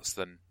more starts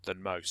than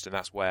most. And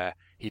that's where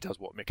he does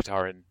what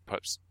Mkhitaryan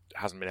perhaps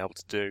hasn't been able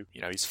to do.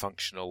 He's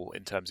functional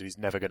in terms of he's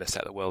never going to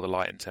set the world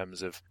alight in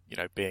terms of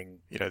being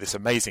this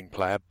amazing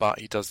player, but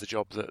he does the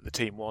job that the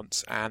team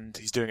wants, and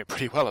he's doing it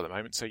pretty well at the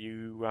moment. So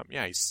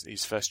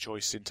he's first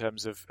choice in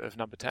terms of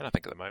number 10, I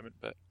think, at the moment.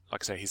 But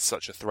like I say, he's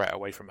such a threat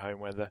away from home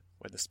when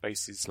the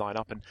spaces line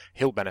up, and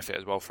he'll benefit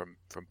as well from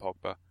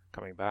Pogba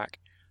coming back,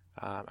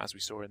 as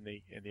we saw in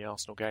the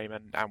Arsenal game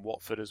and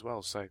Watford as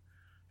well. So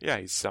yeah,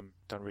 he's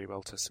done really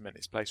well to cement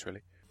his place,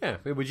 really. Yeah,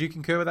 would you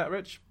concur with that,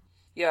 Rich?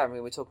 Yeah, I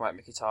mean, we're talking about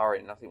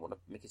Mkhitaryan, and I think one of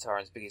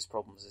Mkhitaryan's biggest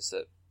problems is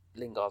that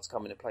Lingard's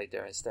come in and played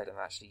there instead and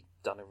actually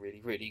done a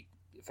really, really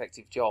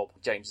effective job.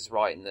 James is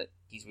right in that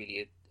he's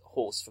really a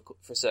horse for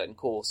a certain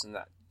course, and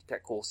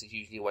that course is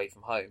usually away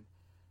from home,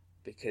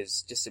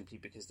 because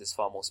there's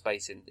far more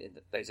space in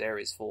those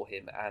areas for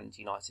him, and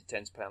United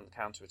tend to play on the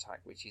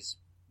counter-attack, which is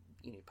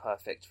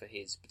perfect for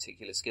his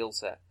particular skill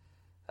set.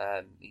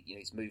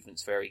 His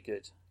movement's very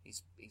good.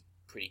 He's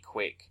pretty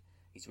quick.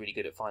 He's really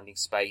good at finding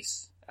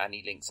space, and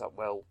he links up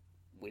well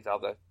with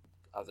other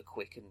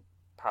quick and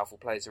powerful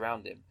players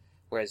around him.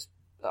 Whereas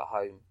at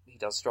home, he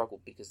does struggle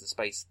because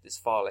there's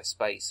far less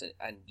space,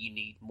 and you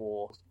need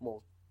more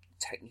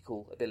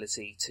technical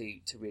ability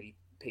to really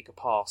pick a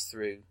pass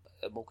through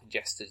a more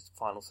congested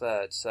final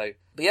third. So,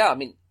 but yeah, I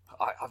mean,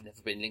 I've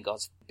never been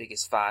Lingard's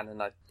biggest fan, and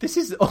this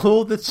is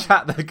all the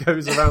chat that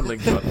goes around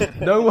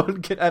Lingard. No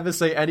one can ever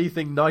say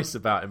anything nice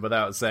about him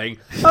without saying,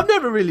 "I've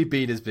never really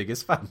been his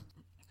biggest fan."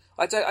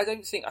 I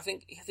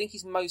think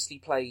he's mostly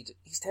played.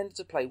 He's tended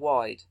to play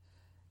wide,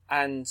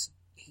 and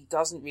he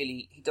doesn't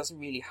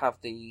really have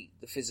the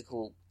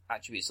physical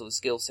attributes or the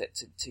skill set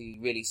to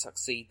really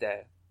succeed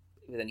there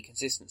with any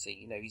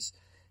consistency.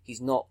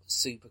 He's not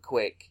super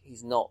quick.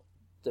 He's not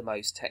the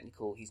most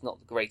technical. He's not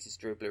the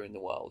greatest dribbler in the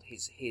world.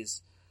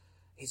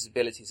 His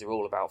abilities are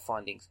all about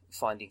finding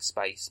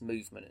space,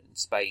 movement and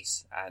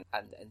space, and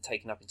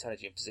taking up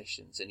intelligent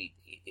positions. And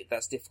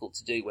that's difficult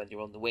to do when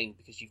you're on the wing,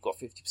 because you've got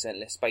 50%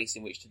 less space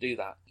in which to do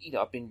that.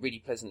 I've been really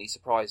pleasantly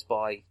surprised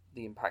by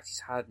the impact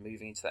he's had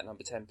moving into that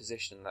number 10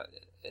 position. That,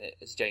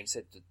 as James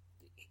said,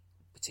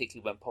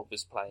 particularly when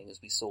Pogba's playing,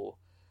 as we saw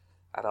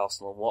at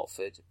Arsenal and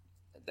Watford,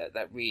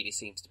 that really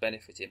seems to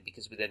benefit him,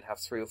 because we then have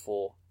 3 or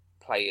 4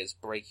 players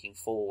breaking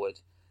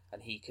forward,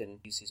 and he can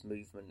use his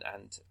movement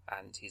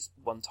and his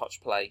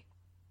one-touch play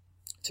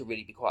to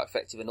really be quite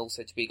effective, and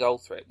also to be a goal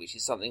threat, which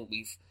is something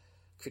we've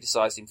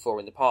criticised him for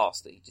in the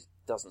past, that he just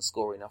doesn't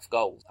score enough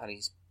goals, and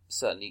he's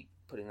certainly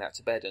putting that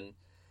to bed. And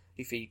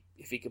if he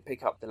can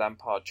pick up the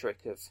Lampard trick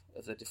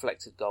of the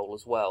deflected goal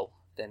as well,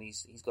 then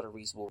he's got a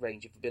reasonable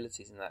range of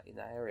abilities in that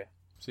area.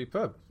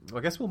 Superb. I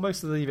guess we'll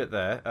mostly leave it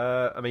there.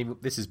 I mean,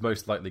 this is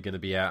most likely going to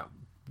be out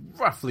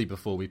roughly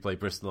before we play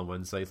Bristol on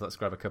Wednesday, so let's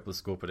grab a couple of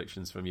score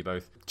predictions from you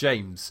both.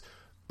 James,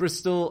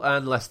 Bristol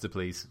and Leicester,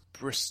 please.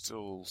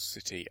 Bristol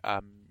City.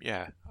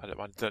 Yeah, I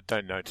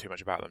don't know too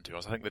much about them, to be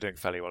honest. I think they're doing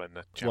fairly well in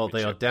the Championship. Well,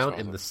 they are down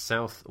in the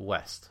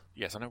southwest.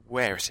 Yes, I know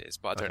where it is,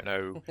 but I don't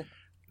know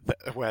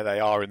where they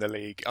are in the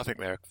league. I think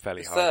they're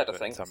fairly high. Third, I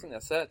think. I think they're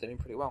third. They're doing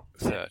pretty well.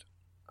 Third.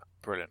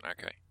 Brilliant,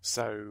 okay.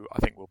 So I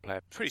think we'll play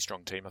a pretty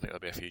strong team. I think there'll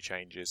be a few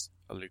changes.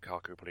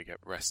 Lukaku will probably get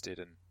rested,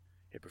 and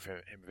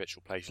Ibrahimovic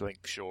will play. I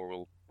think Shaw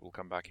will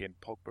come back in.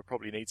 Pogba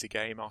probably needs a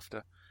game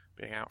after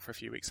being out for a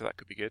few weeks, so that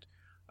could be good.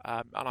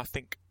 And I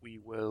think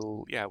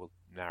we'll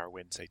narrow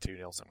win, say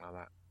 2-0, something like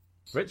that.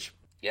 Rich?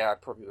 Yeah,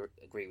 I'd probably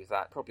agree with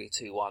that. Probably a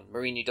 2-1.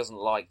 Mourinho doesn't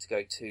like to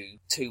go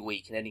too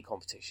weak in any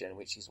competition,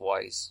 which is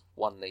why he's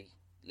won the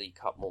League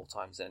Cup more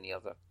times than any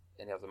other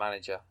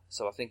manager.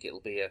 So I think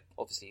it'll be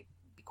obviously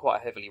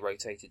quite a heavily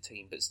rotated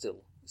team, but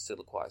still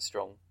quite a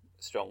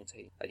strong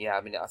team. And yeah,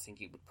 I mean, I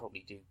think it would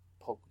probably do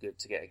Pog good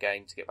to get a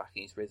game, to get back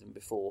in his rhythm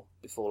before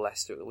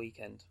Leicester at the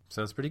weekend.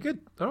 Sounds pretty good.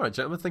 All right,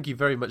 gentlemen, thank you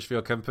very much for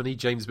your company.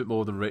 James a bit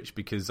more than Rich,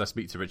 because I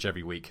speak to Rich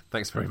every week.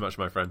 Thanks very much,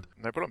 my friend.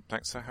 No problem.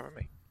 Thanks for having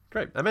me.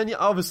 Great. I mean,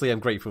 obviously, I'm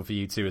grateful for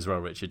you too as well,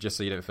 Richard. Just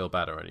so you don't feel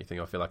bad or anything,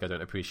 I feel like I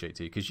don't appreciate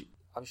you because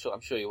I'm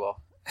sure you are.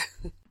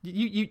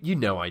 you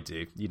know I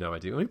do. You know I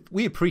do. I mean,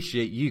 we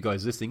appreciate you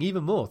guys listening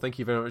even more. Thank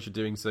you very much for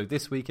doing so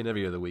this week and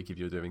every other week if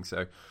you're doing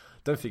so.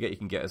 Don't forget you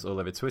can get us all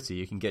over Twitter.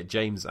 You can get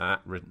James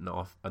at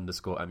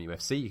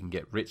writtenoff_MUFC. You can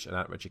get Rich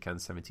at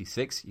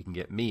RichardCan76. You can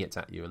get me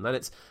at Ewan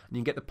Lennox. And you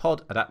can get the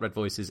pod at Red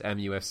Voices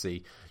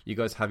MUFC. You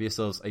guys have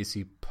yourselves a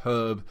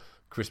superb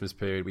Christmas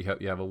period. We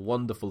hope you have a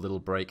wonderful little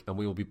break, and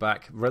we will be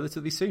back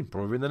relatively soon,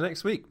 probably in the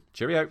next week.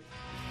 Cheerio.